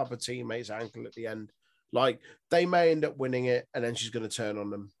going to club her teammate's ankle at the end. Like, they may end up winning it, and then she's going to turn on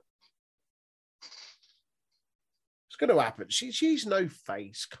them. It's going to happen. She's no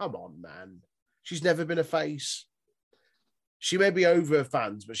face. Come on, man. She's never been a face. She may be over her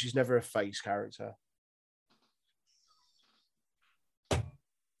fans, but she's never a face character.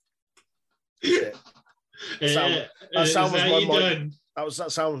 That sound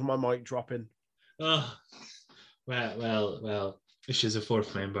was my mic dropping. Oh, well. She's a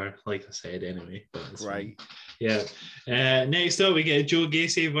fourth member, like I said, anyway. But Great. Fine. Yeah. Next up, we get Joe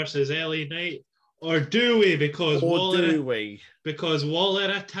Gacy versus LA Knight. Or do we? Because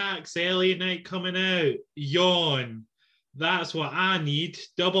Waller attacks LA Knight coming out. Yawn. That's what I need.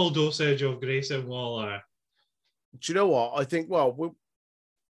 Double dosage of Grayson Waller. Do you know what? I think,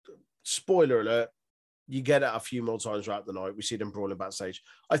 spoiler alert, you get it a few more times throughout the night. We see them brawling backstage.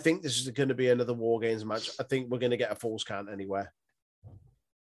 I think this is going to be another War Games match. I think we're going to get a falls count anywhere.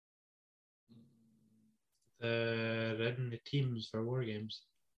 They're in the teams for War Games.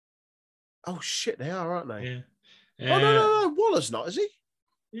 Oh, shit, they are, aren't they? Yeah. No. Waller's not, is he?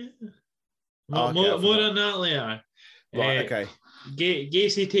 Yeah. Okay, more than that later. Right, okay.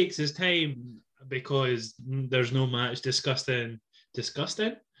 Gacy takes his time because there's no match. Disgusting.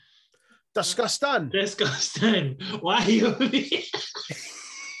 Why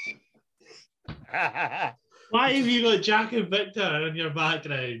Why have you got Jack and Victor in your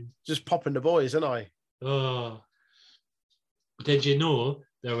background? Just popping the boys, isn't I? Oh. Did you know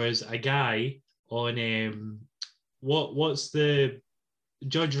there was a guy on what's the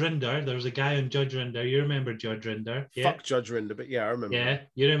Judge Rinder? There was a guy on Judge Rinder. You remember Judge Rinder? Yeah? Fuck Judge Rinder, but yeah, I remember. Yeah,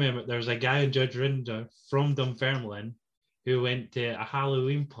 you remember. There was a guy on Judge Rinder from Dunfermline who went to a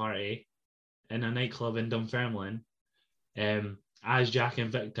Halloween party in a nightclub in Dunfermline as Jack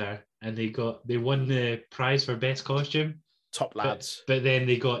and Victor, and they won the prize for best costume. Top lads. But then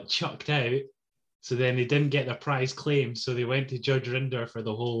they got chucked out, so then they didn't get their prize claimed, so they went to Judge Rinder for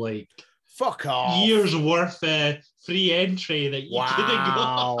the whole fuck off year's worth free entry that you could have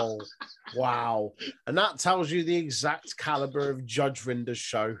got. Wow. And that tells you the exact caliber of Judge Rinder's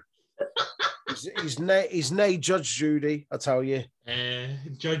show. He's nay Judge Judy, I tell you.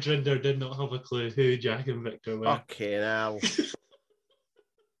 Judge Rinder did not have a clue who Jack and Victor were. Fucking hell.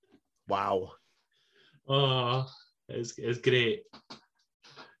 Wow. Oh, it's great.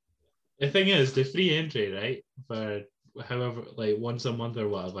 The thing is, the free entry, right, for however, once a month or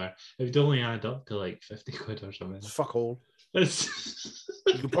whatever, it would only add up to 50 quid or something. Fuck all. You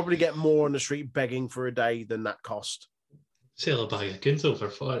could probably get more on the street begging for a day than that cost. Sell a bag of Kunsel for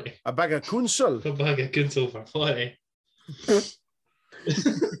 40. A bag of Kunsel? A bag of Kunsel for 40.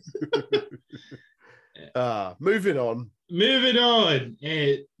 Moving on.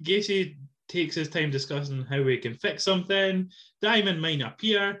 Gacy takes his time discussing how we can fix something. Diamond Mine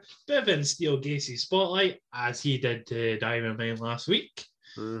appear. Bivens steal Gacy's spotlight, as he did to Diamond Mine last week.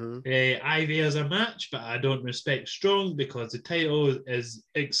 Mm-hmm. Ivy has a match, but I don't respect Strong because the title is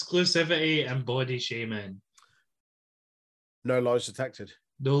exclusivity and body shaming. No lies detected.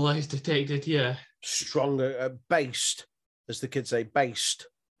 No lies detected, yeah. Stronger, based, as the kids say, based.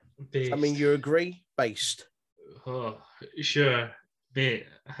 I mean, you agree? Based. Oh, sure. Mate,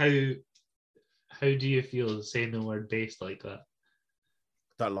 how do you feel saying the word based like that?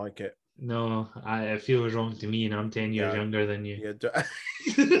 Don't like it. No, it feels wrong to me, and I'm 10 years younger than you. Yeah,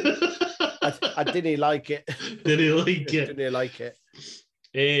 I didn't like it. Didn't like it. Didn't like it.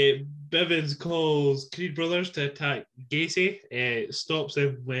 Bivens calls Creed Brothers to attack Gacy. Stops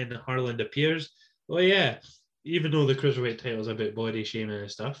him when Harland appears. Well, yeah, even though the Cruiserweight title is a bit body shaming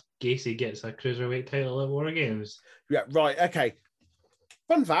and stuff, Gacy gets a Cruiserweight title at War Games. Yeah, right, okay.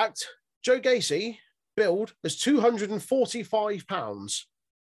 Fun fact, Joe Gacy, billed as £245.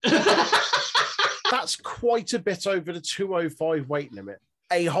 That's quite a bit over the 205 weight limit.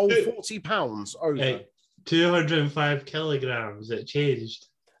 A whole £40 over. Hey, 205 kilograms. It changed.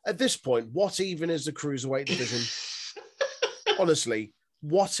 At this point, what even is the Cruiserweight division? Honestly,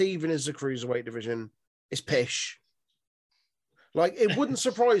 what even is the Cruiserweight division? It's pish. It wouldn't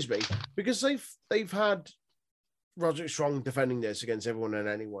surprise me because they've had Roderick Strong defending this against everyone and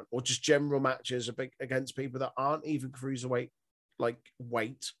anyone, or just general matches against people that aren't even Cruiserweight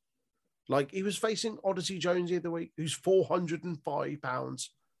weight. He was facing Odyssey Jones the other week, who's £405.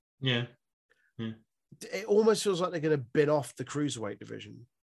 Yeah. Yeah. It almost feels like they're going to bin off the cruiserweight division.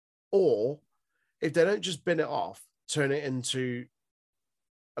 Or if they don't just bin it off, turn it into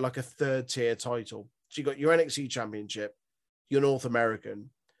like a third tier title. So you got your NXT Championship, your North American,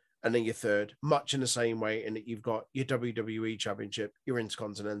 and then your third, much in the same way in that you've got your WWE Championship, your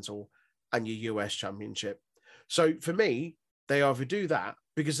Intercontinental, and your US Championship. So for me, they either do that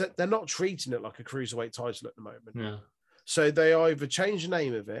because they're not treating it like a cruiserweight title at the moment. No. So they either change the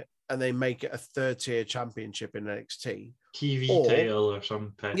name of it and they make it a third tier championship in NXT. TV title or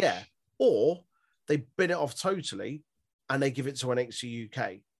something. Yeah. Or they bin it off totally and they give it to NXT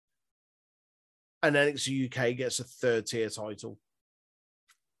UK. And NXT UK gets a third tier title.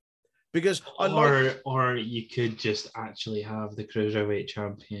 Because or you could just actually have the Cruiserweight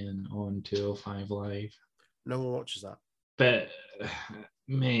champion on 205 Live. No one watches that. But,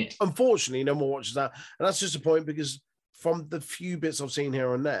 mate. Unfortunately, no one watches that. And that's just a point because from the few bits I've seen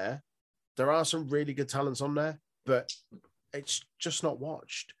here and there are some really good talents on there, but it's just not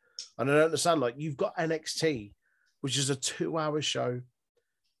watched. And I don't understand. Like, you've got NXT, which is a 2-hour show.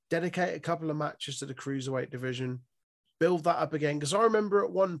 Dedicate a couple of matches to the Cruiserweight division. Build that up again. Because I remember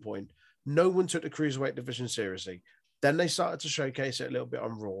at one point, no one took the Cruiserweight division seriously. Then they started to showcase it a little bit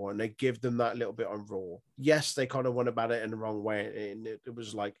on Raw, and they give them that little bit on Raw. Yes, they kind of went about it in the wrong way. And it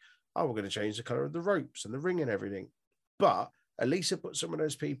was like, oh, we're going to change the color of the ropes and the ring and everything. But at least it put some of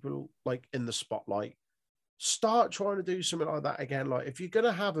those people like in the spotlight. Start trying to do something like that again. Like, if you're going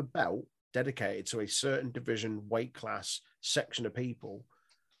to have a belt dedicated to a certain division, weight class section of people,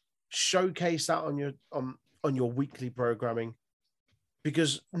 showcase that on your weekly programming,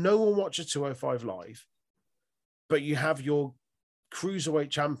 because no one watches 205 Live, but you have your cruiserweight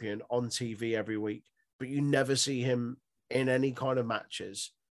champion on TV every week, but you never see him in any kind of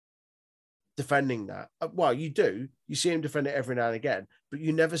matches defending that. Well, you do. You see him defend it every now and again, but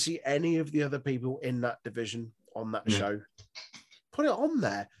you never see any of the other people in that division on that show. Put it on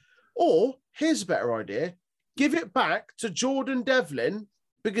there. Or, here's a better idea. Give it back to Jordan Devlin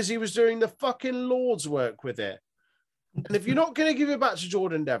because he was doing the fucking Lord's work with it. And if you're not going to give it back to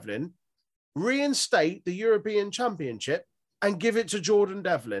Jordan Devlin, reinstate the European Championship and give it to Jordan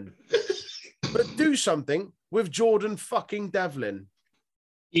Devlin. But do something with Jordan fucking Devlin.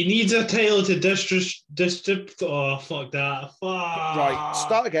 He needs a title to distribute. Oh, fuck that. Fuck. Right,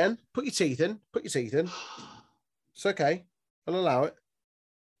 start again. Put your teeth in. It's okay. I'll allow it.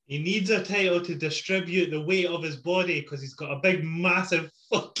 He needs a title to distribute the weight of his body because he's got a big, massive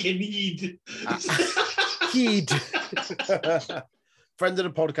fucking head. Heed. Friend of the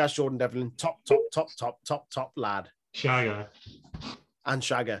podcast, Jordan Devlin. Top lad. Shagger. And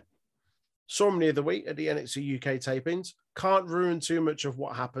Shagger. Saw him the other week at the NXT UK tapings. Can't ruin too much of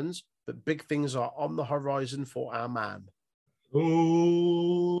what happens, but big things are on the horizon for our man.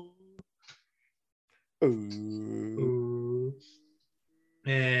 Ooh.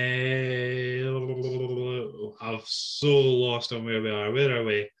 I've so lost on where we are. Where are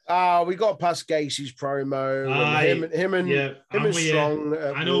we? We got past Gacy's promo. Him and Strong.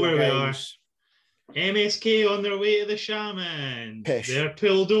 I know where we are. MSK on their way to the Shaman. Pish. They're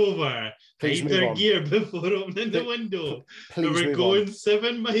pulled over. Please Hide their gear before opening the window. We're going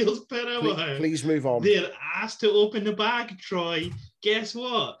 7 miles per hour. Please move on. They're asked to open the bag, Troy. Guess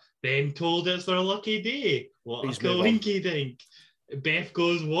what? Then told it's their lucky day. What a coinky dink. Beth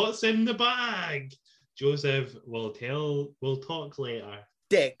goes, what's in the bag? Joseph, we'll talk later.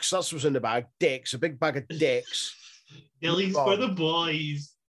 Dicks, that's what's in the bag. Dicks, a big bag of dicks. Dillies for the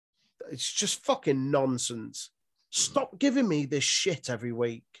boys. It's just fucking nonsense. Stop giving me this shit every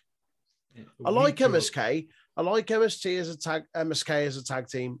week. I like MSK. I like MSK as a tag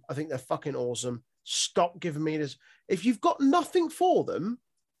team. I think they're fucking awesome. Stop giving me this. If you've got nothing for them,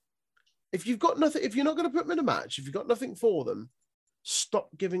 if you're not going to put them in a match, if you've got nothing for them, stop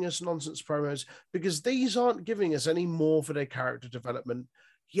giving us nonsense promos, because these aren't giving us any more for their character development.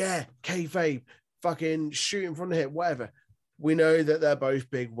 Yeah, kayfabe, fucking shooting from the hip, whatever. We know that they're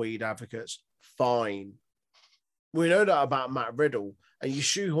both big weed advocates. Fine. We know that about Matt Riddle, and you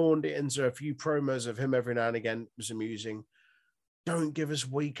shoehorned it into a few promos of him every now and again. It was amusing. Don't give us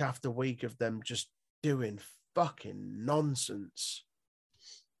week after week of them just doing fucking nonsense.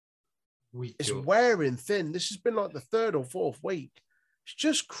 It's wearing thin. This has been like the 3rd or 4th week. It's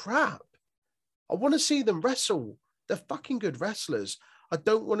just crap. I want to see them wrestle. They're fucking good wrestlers. I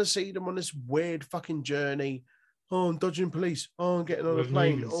don't want to see them on this weird fucking journey. Oh, I'm dodging police. Oh, I'm getting on a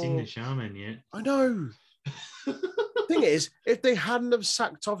plane. We've not even seen the Shaman yet. I know. Thing is, if they hadn't have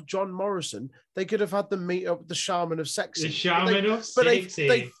sacked off John Morrison, they could have had them meet up with the Shaman of Sexy. The Shaman of Sexy.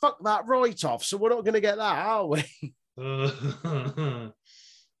 But they fucked that right off, so we're not going to get that, are we?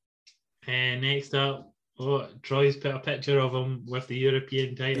 And next up, Troy's put a picture of him with the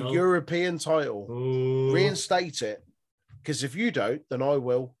European title. The European title. Oh, Reinstate it. Because if you don't, then I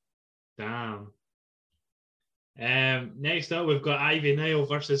will. damn. Next up, we've got Ivy Nile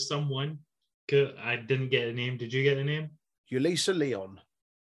versus someone. I didn't get the name. Did you get the name? Ulisa Leon.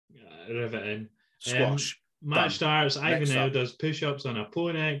 Riveting. Squash. Match starts. Ivy Next Nile up. does push-ups on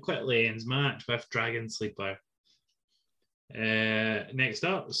opponent. Quickly ends match with Dragon Sleeper. Next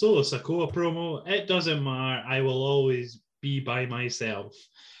up, Solo Sikoa promo. It doesn't matter. I will always be by myself.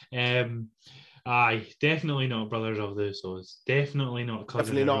 Aye, definitely not Brothers of the Usos. Definitely not cousins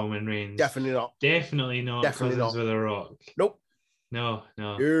Definitely of not. Roman Reigns. Definitely not. Definitely not Definitely cousins not. with The Rock. Nope. No.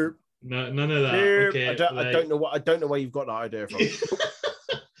 Nope. No, none of that. Nope. Okay, I don't know where you've got that idea from.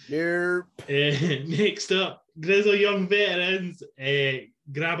 Nope. Next up, Grizzle Young Veterans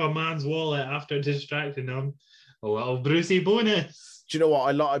grab a man's wallet after distracting him. A little Brucey bonus. Do you know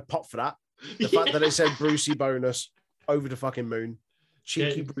what? I pop for that. The fact that it said Brucey bonus over the fucking moon.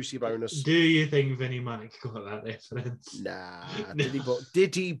 Cheeky Brucey bonus. Do you think Vinnie Mac got that reference? Nah.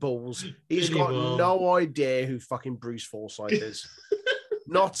 Diddy Balls. He's Diddy got Ball. no idea who fucking Bruce Forsyth is.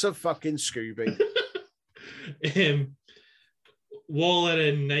 Not a fucking Scooby. Waller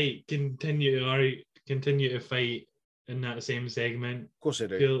and Knight continue to fight in that same segment. Of course they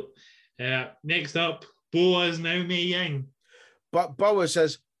do. Cool. Next up, Boa is now Mei Ying. But Boa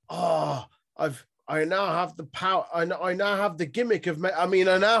says, I now have the power. I now have the gimmick of I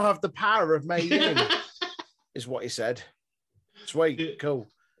now have the power of Mei Ying, is what he said. Sweet. Cool.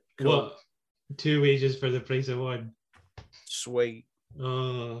 What? 2 wages for the price of one. Sweet.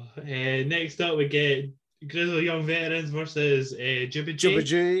 Oh, next up we get Grizzle Young Veterans versus Jibba J. Jibba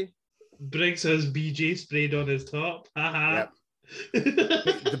G. Briggs has BJ sprayed on his top. Haha. Yep.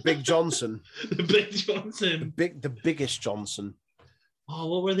 The Big Johnson. The Big Johnson. The biggest Johnson. Oh,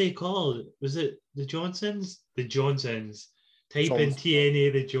 what were they called? Was it the Johnsons? The Johnsons. Type in Johnson.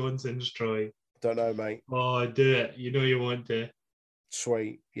 TNA the Johnsons, Troy. Don't know, mate. Oh, do it. You know you want to.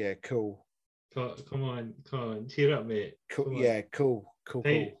 Sweet. Yeah, cool. Come on. Cheer up, mate. Cool. Yeah, cool.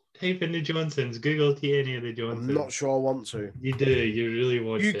 Type in the Johnsons. Google TNA the Johnsons. I'm not sure I want to. You do. You really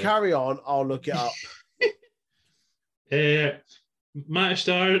want to. You carry on. I'll look it up. Match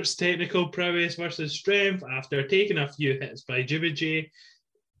starts, technical prowess versus strength after taking a few hits by Jibba J.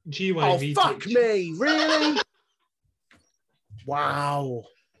 GYV. Oh, fuck me. Really? Wow.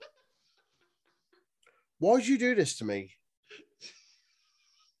 Why'd you do this to me?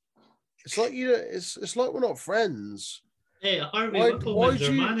 It's like it's like we're not friends. Hey, Harvey Why'd Whippleman's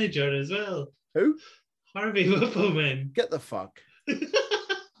our you- manager as well. Who? Harvey Whippleman. Get the fuck. I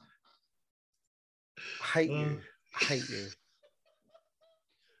hate you. I hate you.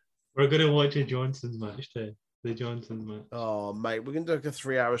 We're going to watch a Johnson's match too. The Johnson's match. Oh, mate, we're going to do like a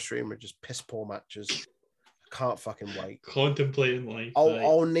 3-hour stream with just piss poor matches. I can't fucking wait. Contemplating life.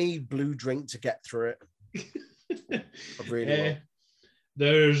 I'll need blue drink to get through it. I really will.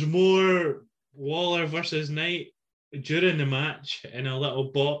 There's more Waller versus Knight during the match in a little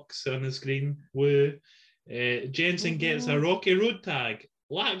box on the screen. Woo. Jensen gets a Rocky Road tag.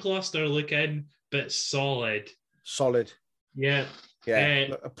 Lackluster looking, but solid. Solid. Yeah.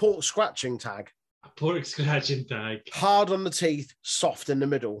 Yeah. A pork scratching tag. A pork scratching tag. Hard on the teeth, soft in the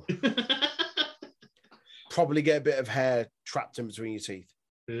middle. Probably get a bit of hair trapped in between your teeth.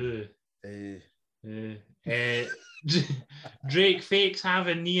 Drake fakes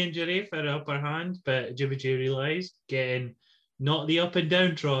having knee injury for the upper hand, but Jibba J realised getting not the up and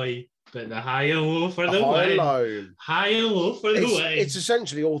down Troy, but the high and low for the high win. and low. High and low for the win. It's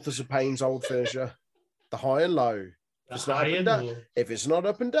essentially Authors of Pain's old finisher. The high and low. It's not up and down. If it's not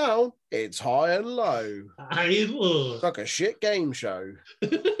up and down, it's high and low. High and low. It's like a shit game show.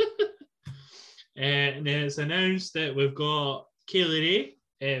 And then it's announced that we've got Kaylee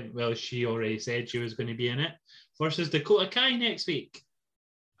Ray. Well, she already said she was going to be in it. Versus Dakota Kai next week.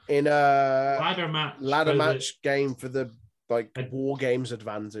 In a ladder match. Game for the War Games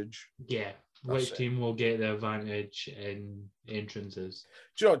advantage. Yeah. That's Which team will get the advantage in entrances?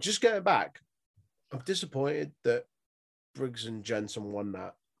 Do you know, just getting back, I'm disappointed that Briggs and Jensen won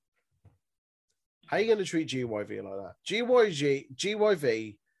that. How are you going to treat GYV like that?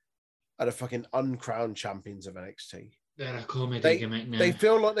 GYV are the fucking uncrowned champions of NXT. They're a comedy gimmick now. They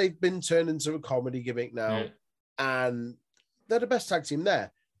feel like they've been turned into a comedy gimmick now. Yeah. And they're the best tag team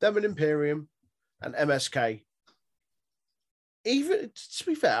there. Them and Imperium and MSK. Even, to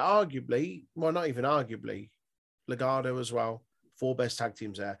be fair, arguably, well, not even arguably, Legado as well. 4 best tag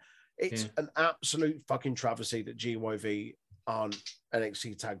teams there. It's an absolute fucking travesty that GYV aren't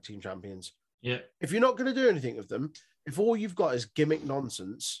NXT tag team champions. Yeah. If you're not going to do anything with them, if all you've got is gimmick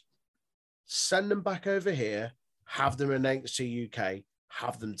nonsense, send them back over here, have them in NXT UK,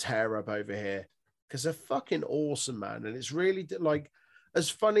 have them tear up over here because they're fucking awesome, man. And it's really like, as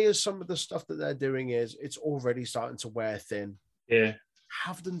funny as some of the stuff that they're doing is, it's already starting to wear thin. Yeah.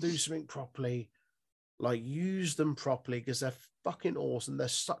 Have them do something properly, like use them properly because they're fucking awesome. They're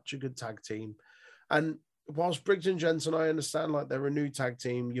such a good tag team. And whilst Briggs and Jensen, I understand like they're a new tag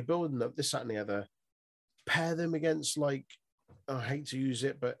team, you're building up this, that, and the other. Pair them against like, I hate to use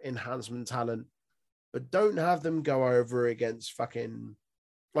it, but enhancement talent, but don't have them go over against fucking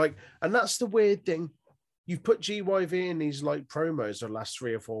like, and that's the weird thing. You've put GYV in these like promos the last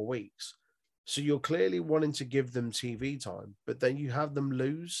 3 or 4 weeks. So you're clearly wanting to give them TV time, but then you have them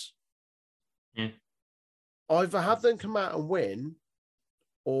lose. Yeah. Either have them come out and win,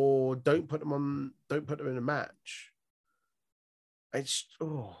 or don't put them in a match. It's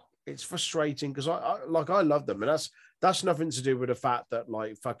frustrating because I love them, and that's nothing to do with the fact that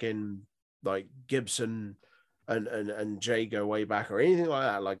like fucking like Gibson and Jay go way back or anything like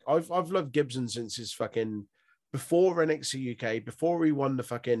that. Like I've loved Gibson since his fucking before NXT UK, before he won the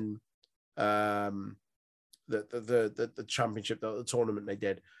fucking the championship, the tournament they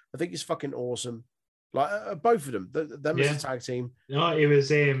did. I think he's fucking awesome. Like both of them, them as a tag team. No, he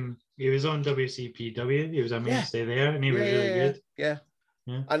was on WCPW. He was a mainstay there, and he was really good. Yeah.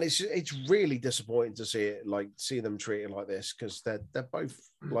 And it's really disappointing to see them treated like this because they're both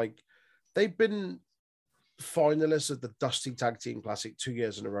like they've been finalists of the Dusty Tag Team Classic 2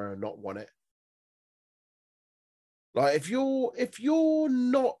 years in a row and not won it. Like if you're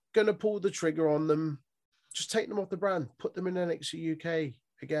not gonna pull the trigger on them, just take them off the brand, put them in NXT UK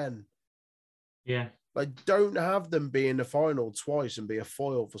again. Yeah. Like don't have them be in the final twice and be a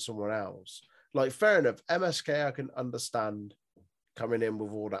foil for someone else. Like fair enough, MSK I can understand coming in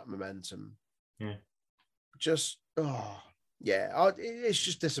with all that momentum. Yeah. Just it's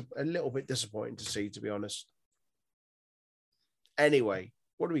just a little bit disappointing to see, to be honest. Anyway,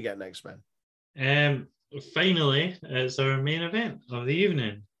 what do we get next, man? Finally, it's our main event of the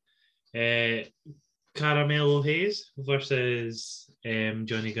evening. Carmelo Hayes versus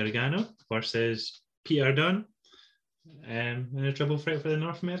Johnny Gargano versus Peter Dunne in a triple threat for the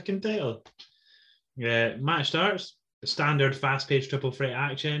North American title. Match starts. Standard fast-paced triple threat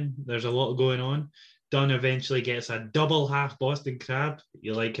action. There's a lot going on. Dunne eventually gets a double half Boston Crab.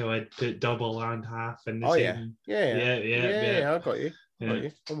 You like how I'd put double and half in the same? Yeah. I got you.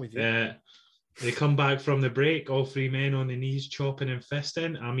 I'm with you. They come back from the break. All 3 men on the knees, chopping and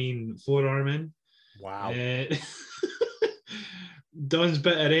fisting. I mean, forearming. Wow. Dunne's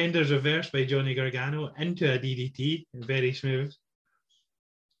bitter end is reversed by Johnny Gargano into a DDT. Very smooth.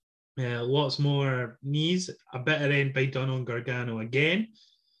 Lots more knees. A bitter end by Dunne on Gargano again.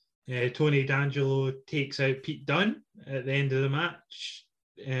 Tony D'Angelo takes out Pete Dunne at the end of the match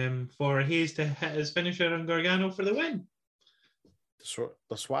for Hayes to hit his finisher on Gargano for the win.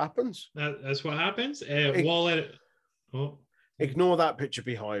 That's what happens. That's what happens. Waller. Ignore that picture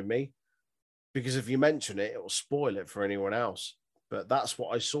behind me because if you mention it, it will spoil it for anyone else. But that's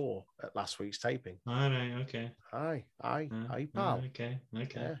what I saw at last week's taping. All right. Okay. Aye, pal. Okay.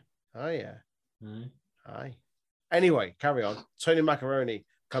 Yeah. Oh, yeah. Aye. Anyway, carry on. Tony Macaroni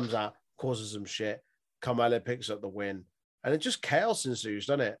comes out, causes some shit. Carmelo picks up the win. And it just chaos ensues,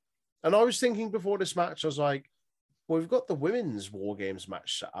 doesn't it? And I was thinking before this match, I was like, well, we've got the women's War Games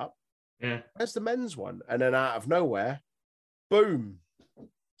match set up. Yeah. Where's the men's one? And then out of nowhere, boom.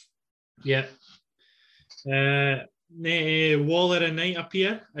 Yeah. Waller and Knight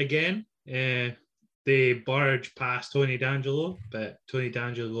appear again. They barge past Tony D'Angelo, but Tony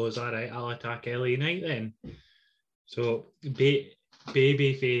D'Angelo goes, all right, I'll attack LA Knight then. So,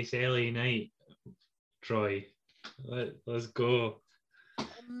 babyface LA Knight, Troy. Let's go.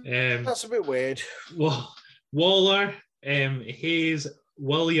 That's a bit weird. Waller, Hayes,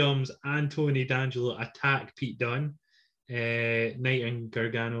 Williams, and Tony D'Angelo attack Pete Dunne. Knight and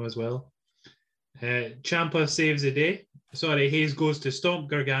Gargano as well. Ciampa saves the day. Sorry, Hayes goes to stomp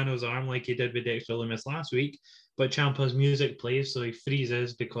Gargano's arm like he did with Dexter Lumis last week, but Ciampa's music plays, so he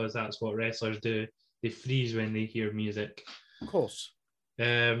freezes because that's what wrestlers do. They freeze when they hear music. Of course.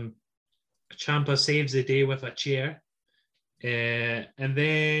 Ciampa saves the day with a chair. And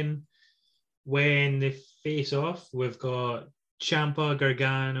then when they face off, we've got Ciampa,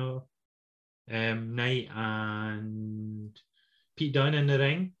 Gargano, Knight, and Pete Dunne in the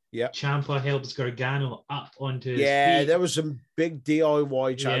ring. Yeah. Ciampa helps Gargano up onto his feet. Yeah, there was some big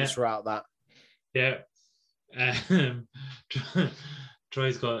DIY chants throughout that. Yeah.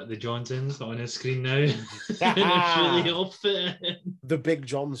 Troy's got the Johnsons on his screen now. And it's really off-fitting. The Big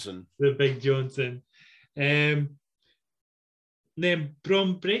Johnson. The Big Johnson. then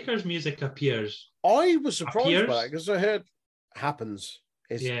Braun Breaker's music appears. I was surprised by Appears? that because I heard happens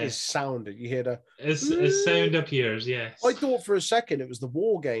Yeah. is sounded. You hear the. As sound appears, yes. I thought for a second it was the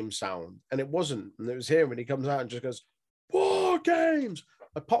War Game sound, and it wasn't. And it was him, and he comes out and just goes, "War Games."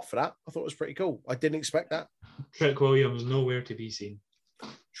 I popped for that. I thought it was pretty cool. I didn't expect that. Trick Williams nowhere to be seen.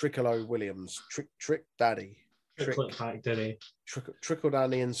 Trickle Williams, Trick Daddy, Tricklet Factory. trickle down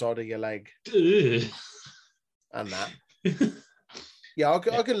the inside of your leg, Ugh. and that. Yeah, I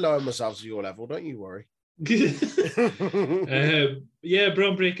can lower myself to your level. Don't you worry. Yeah,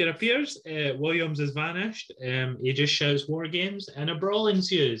 Braun Breaker appears. Williams has vanished. He just shouts "War Games" and a brawl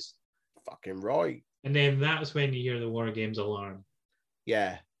ensues. Fucking right. And then that's when you hear the War Games alarm.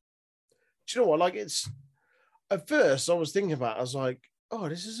 Yeah. Do you know what? Like, it's at first I was thinking about it, I was like, oh,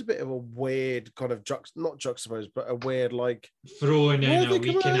 this is a bit of a weird kind of not juxtaposed, but a weird like Throwing in where a they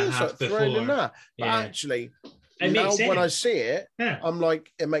come week out and of a this, half like, throwing in before. that. But Yeah. actually, It now makes when I sense. see it, Yeah. I'm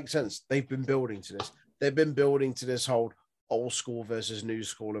like, it makes sense. They've been building to this. They've been building to this whole old school versus new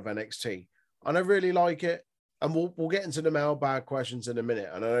school of NXT. And I really like it. And we'll get into the mailbag questions in a minute.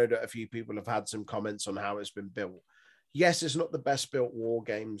 And I know that a few people have had some comments on how it's been built. Yes, it's not the best built War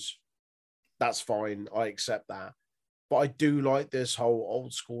Games. That's fine. I accept that. But I do like this whole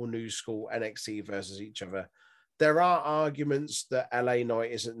old school, new school, NXT versus each other. There are arguments that LA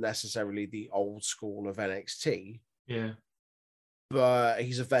Knight isn't necessarily the old school of NXT, Yeah. but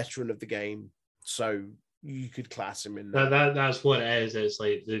he's a veteran of the game. So you could class him in that. That's what it is. It's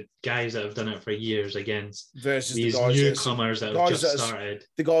like the guys that have done it for years against Versus these the guys newcomers that have just that are- started.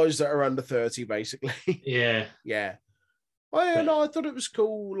 the guys that are under 30, basically. Yeah. Yeah. I thought it was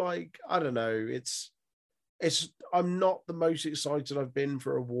cool. Like, I don't know. I'm not the most excited I've been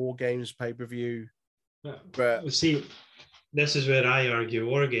for a War Games pay-per-view, but See, this is where I argue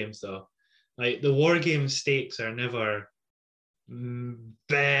War Games, though. Like, the War Games stakes are never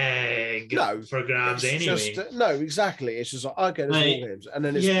big No, for grabs it's anyway. just, no, exactly. It's just like, okay, there's Like, War Games. And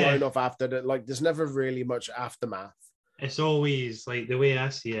then it's yeah. blown off after that. Like, there's never really much aftermath. It's always, like, the way I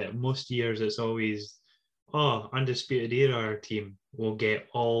see it, most years it's always, Undisputed Era team will get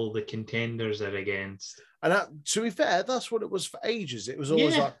all the contenders they're against. And that, to be fair, that's what it was for ages. It was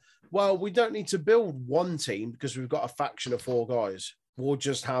always Yeah. like, well, we don't need to build one team because we've got a faction of 4 guys. We'll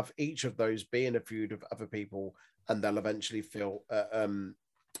just have each of those be in a feud of other people, and they'll eventually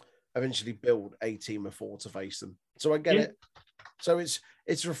build a team of 4 to face them. So I get Yeah. it. So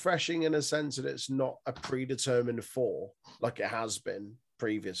it's refreshing in a sense that it's not a predetermined 4 like it has been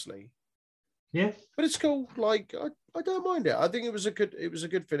previously. Yeah. But it's cool. Like, I don't mind it. I think it was a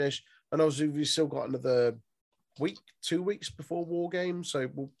good finish. And obviously we've still got another 2 weeks before War Games, so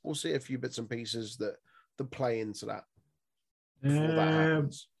we'll see a few bits and pieces that play into that before that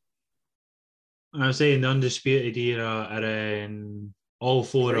happens. I was saying the Undisputed Era are in all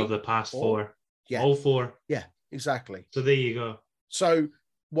 4 of the past 4. Yeah. All 4. Yeah, exactly. So there you go. So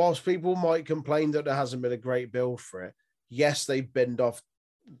whilst people might complain that there hasn't been a great build for it, yes, they binned off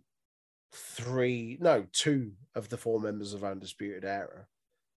 2 of the 4 members of Undisputed Era.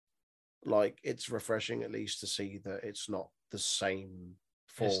 Like, it's refreshing at least to see that it's not the same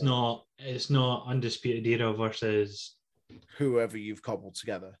for It's not Undisputed Era versus whoever you've cobbled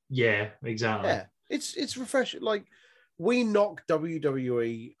together. Yeah, exactly. Yeah, it's refreshing. Like, we knock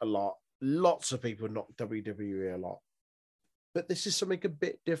WWE a lot. Lots of people knock WWE a lot. But this is something a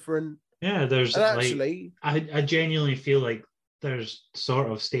bit different. Yeah, there's And actually, I genuinely feel like there's sort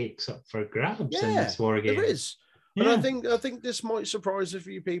of stakes up for grabs in this War Game. there is. Yeah. And I think this might surprise a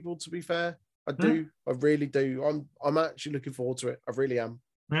few people, to be fair. I do. I really do. I'm actually looking forward to it. I really am.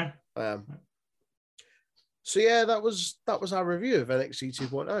 Yeah. I am. So yeah, that was our review of NXT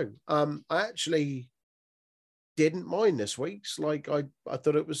 2.0. I actually didn't mind this week's. Like, I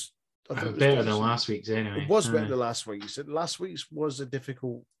thought it was Better than decent. last week's anyway. It was better than last week's. Last week's was a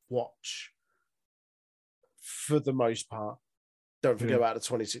difficult watch for the most part. Don't forget about the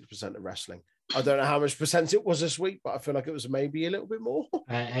 26% of wrestling. I don't know how much percent it was this week, but I feel like it was maybe a little bit more.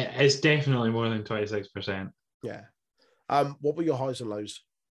 It's definitely more than 26%. Yeah. What were your highs and lows?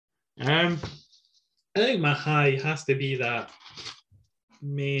 I think my high has to be that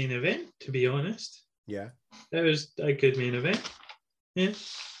main event, to be honest. Yeah. That was a good main event. Yeah.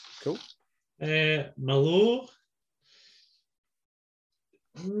 Cool. My low.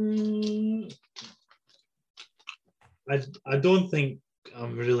 I don't think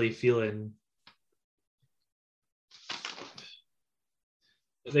I'm really feeling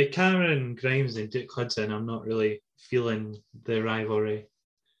the Cameron Grimes and Duke Hudson. I'm not really feeling the rivalry.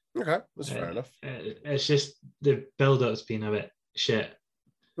 Okay, that's fair enough. It's just the build-up's been a bit shit.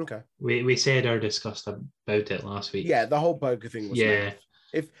 Okay. We said or discussed about it last week. Yeah, the whole poker thing was Yeah.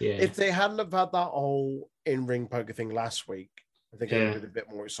 naff. If they hadn't have had that whole in-ring poker thing last week, I think I would have been a bit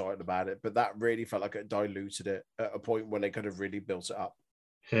more excited about it. But that really felt like it diluted it at a point when they could have really built it up.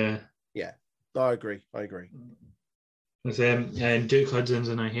 Yeah. Yeah. I agree. And Duke Hudson's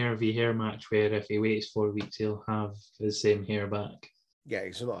in a hair v hair match where if he waits 4 weeks, he'll have his same hair back. Yeah,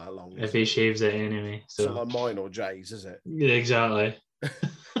 it's not that long. If he shaves it anyway. So. It's not like mine or Jay's, is it? Yeah, exactly.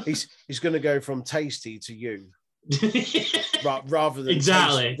 he's going to go from tasty to you. rather than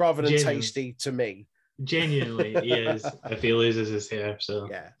exactly rather than tasty to me. Genuinely, he is. If he loses his hair, so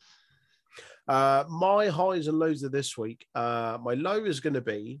yeah. My highs and lows of this week. My low is going to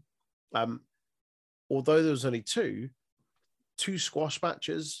be, although there was only two squash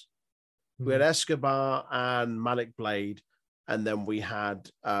matches. We had Escobar and Malik Blade, and then we had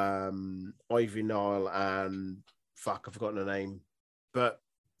Ivy Nile and I've forgotten her name, but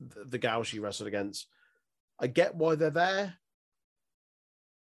the gal she wrestled against. I get why they're there,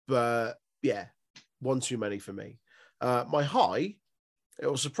 but yeah, one too many for me. My high, it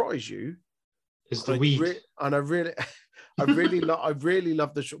will surprise you, is the weed, and I really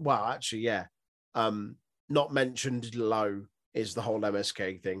love the show. Well, actually, yeah. Not mentioned low is the whole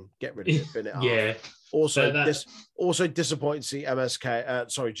MSK thing. Get rid of it, bin it off. Yeah. Also disappointing to see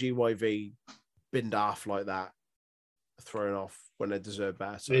GYV binned off like that, thrown off when they deserve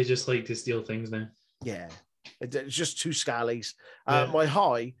better. They just like to steal things now. Yeah. It's just two scallies. My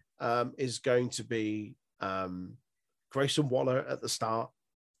high is going to be Grayson Waller at the start,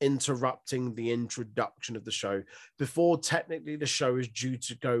 interrupting the introduction of the show before technically the show is due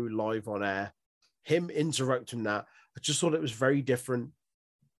to go live on air. Him interrupting that, I just thought it was very different.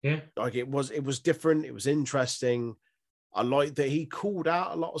 Yeah, like it was different. It was interesting. I like that he called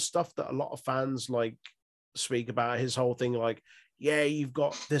out a lot of stuff that a lot of fans like speak about. His whole thing, like, yeah, you've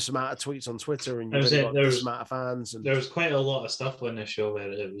got this amount of tweets on Twitter and you've got this amount of fans. And there was quite a lot of stuff on this show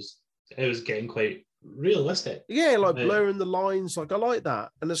where it was getting quite realistic. Yeah, like blurring the lines. Like I like that.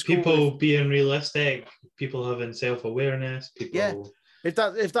 And there's people being realistic, people having self-awareness. People. Yeah,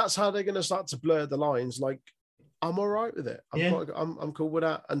 if that's how they're going to start to blur the lines, like I'm all right with it. I'm cool with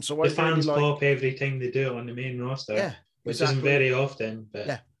that. And so the fans pop every time they do it on the main roster. Yeah, which isn't very often.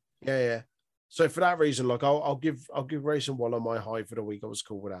 But yeah. So for that reason, like I'll give Grayson Waller my high for the week. I was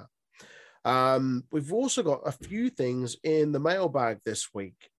cool with that. We've also got a few things in the mailbag this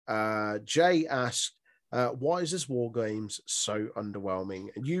week. Jay asked, why is this War Games so underwhelming?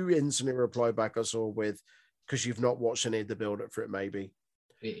 And you instantly replied back, I saw, with, because you've not watched any of the build-up for it, maybe.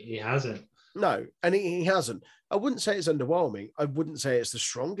 He hasn't. No, and he hasn't. I wouldn't say it's underwhelming. I wouldn't say it's the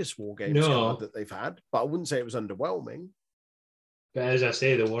strongest War Games card that they've had, but I wouldn't say it was underwhelming. But as I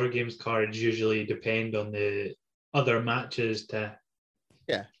say, the War Games cards usually depend on the other matches to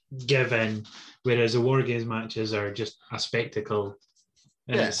give in, whereas the War Games matches are just a spectacle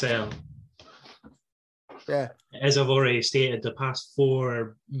in itself. Yeah. As I've already stated, the past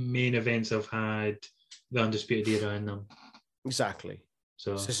 4 main events have had the Undisputed Era in them. Exactly.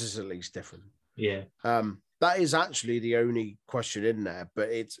 So this is at least different. Yeah. That is actually the only question in there, but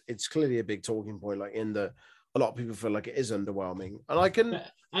it's clearly a big talking point, like in the a lot of people feel like it is underwhelming. And I get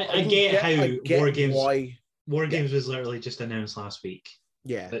how War Games was literally just announced last week.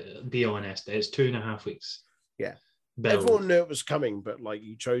 Yeah. But be honest, it's 2.5 weeks. Yeah. Build. Everyone knew it was coming, but like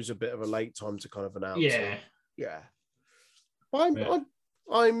you chose a bit of a late time to kind of announce it. Yeah. I'm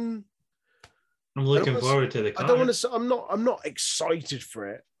looking forward to the card. I don't want to say I'm not excited for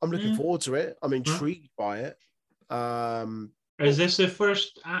it. I'm looking forward to it. I'm intrigued by it. Is this the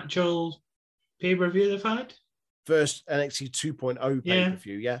first actual pay-per-view they've had? First NXT 2.0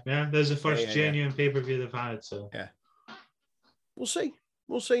 pay-per-view, yeah. Yeah, there's the first genuine pay-per-view they've had, so. Yeah. We'll see,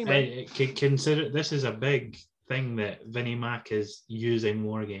 man. Consider this is a big thing that Vinnie Mac is using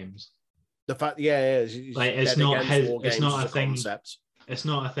War Games. The fact, like it's not his, it's not a thing. Concept. It's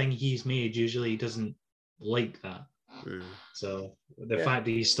not a thing he's made. Usually, he doesn't like that. So the fact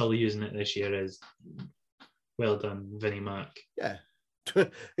that he's still using it this year is well done, Vinnie Mac. Yeah,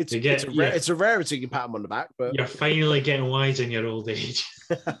 it's a rarity. You can pat him on the back, but you're finally getting wise in your old age.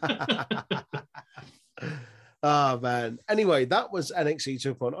 Oh man. Anyway, that was NXT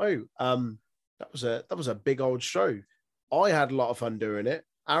 2.0. That was a big old show. I had a lot of fun doing it.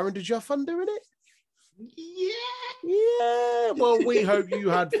 Aaron, did you have fun doing it? Yeah. Well, we hope you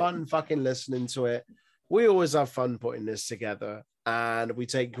had fun fucking listening to it. We always have fun putting this together and we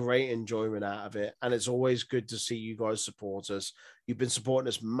take great enjoyment out of it. And it's always good to see you guys support us. You've been supporting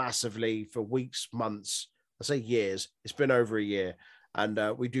us massively for weeks, months. I say years. It's been over a year. And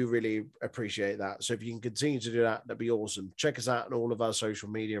we do really appreciate that. So if you can continue to do that, that'd be awesome. Check us out on all of our social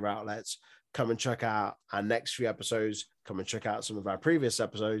media outlets. Come and check out our next few episodes. Come and check out some of our previous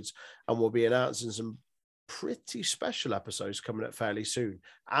episodes. And we'll be announcing some pretty special episodes coming up fairly soon.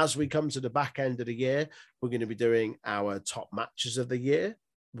 As we come to the back end of the year, we're going to be doing our top matches of the year.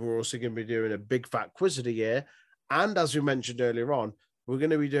 We're also going to be doing a big fat quiz of the year. And as we mentioned earlier on, we're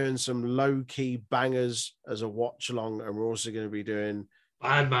going to be doing some low-key bangers as a watch-along, and we're also going to be doing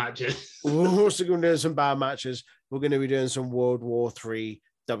bad matches. We're also going to do some bad matches. We're going to be doing some World War III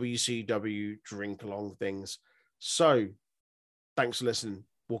WCW drink-along things. So, thanks for listening.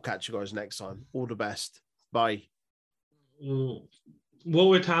 We'll catch you guys next time. All the best. Bye. What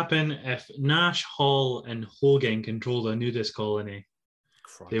would happen if Nash, Hall, and Hogan controlled a nudist colony?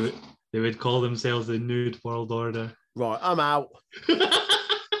 Christ. They would call themselves the Nude World Order. Right, I'm out.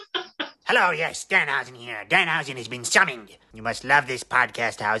 Hello, yes, Danhausen here. Danhausen has been summoned. You must love this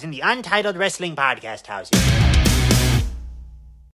podcast housing, the Untitled Wrestling Podcast housing.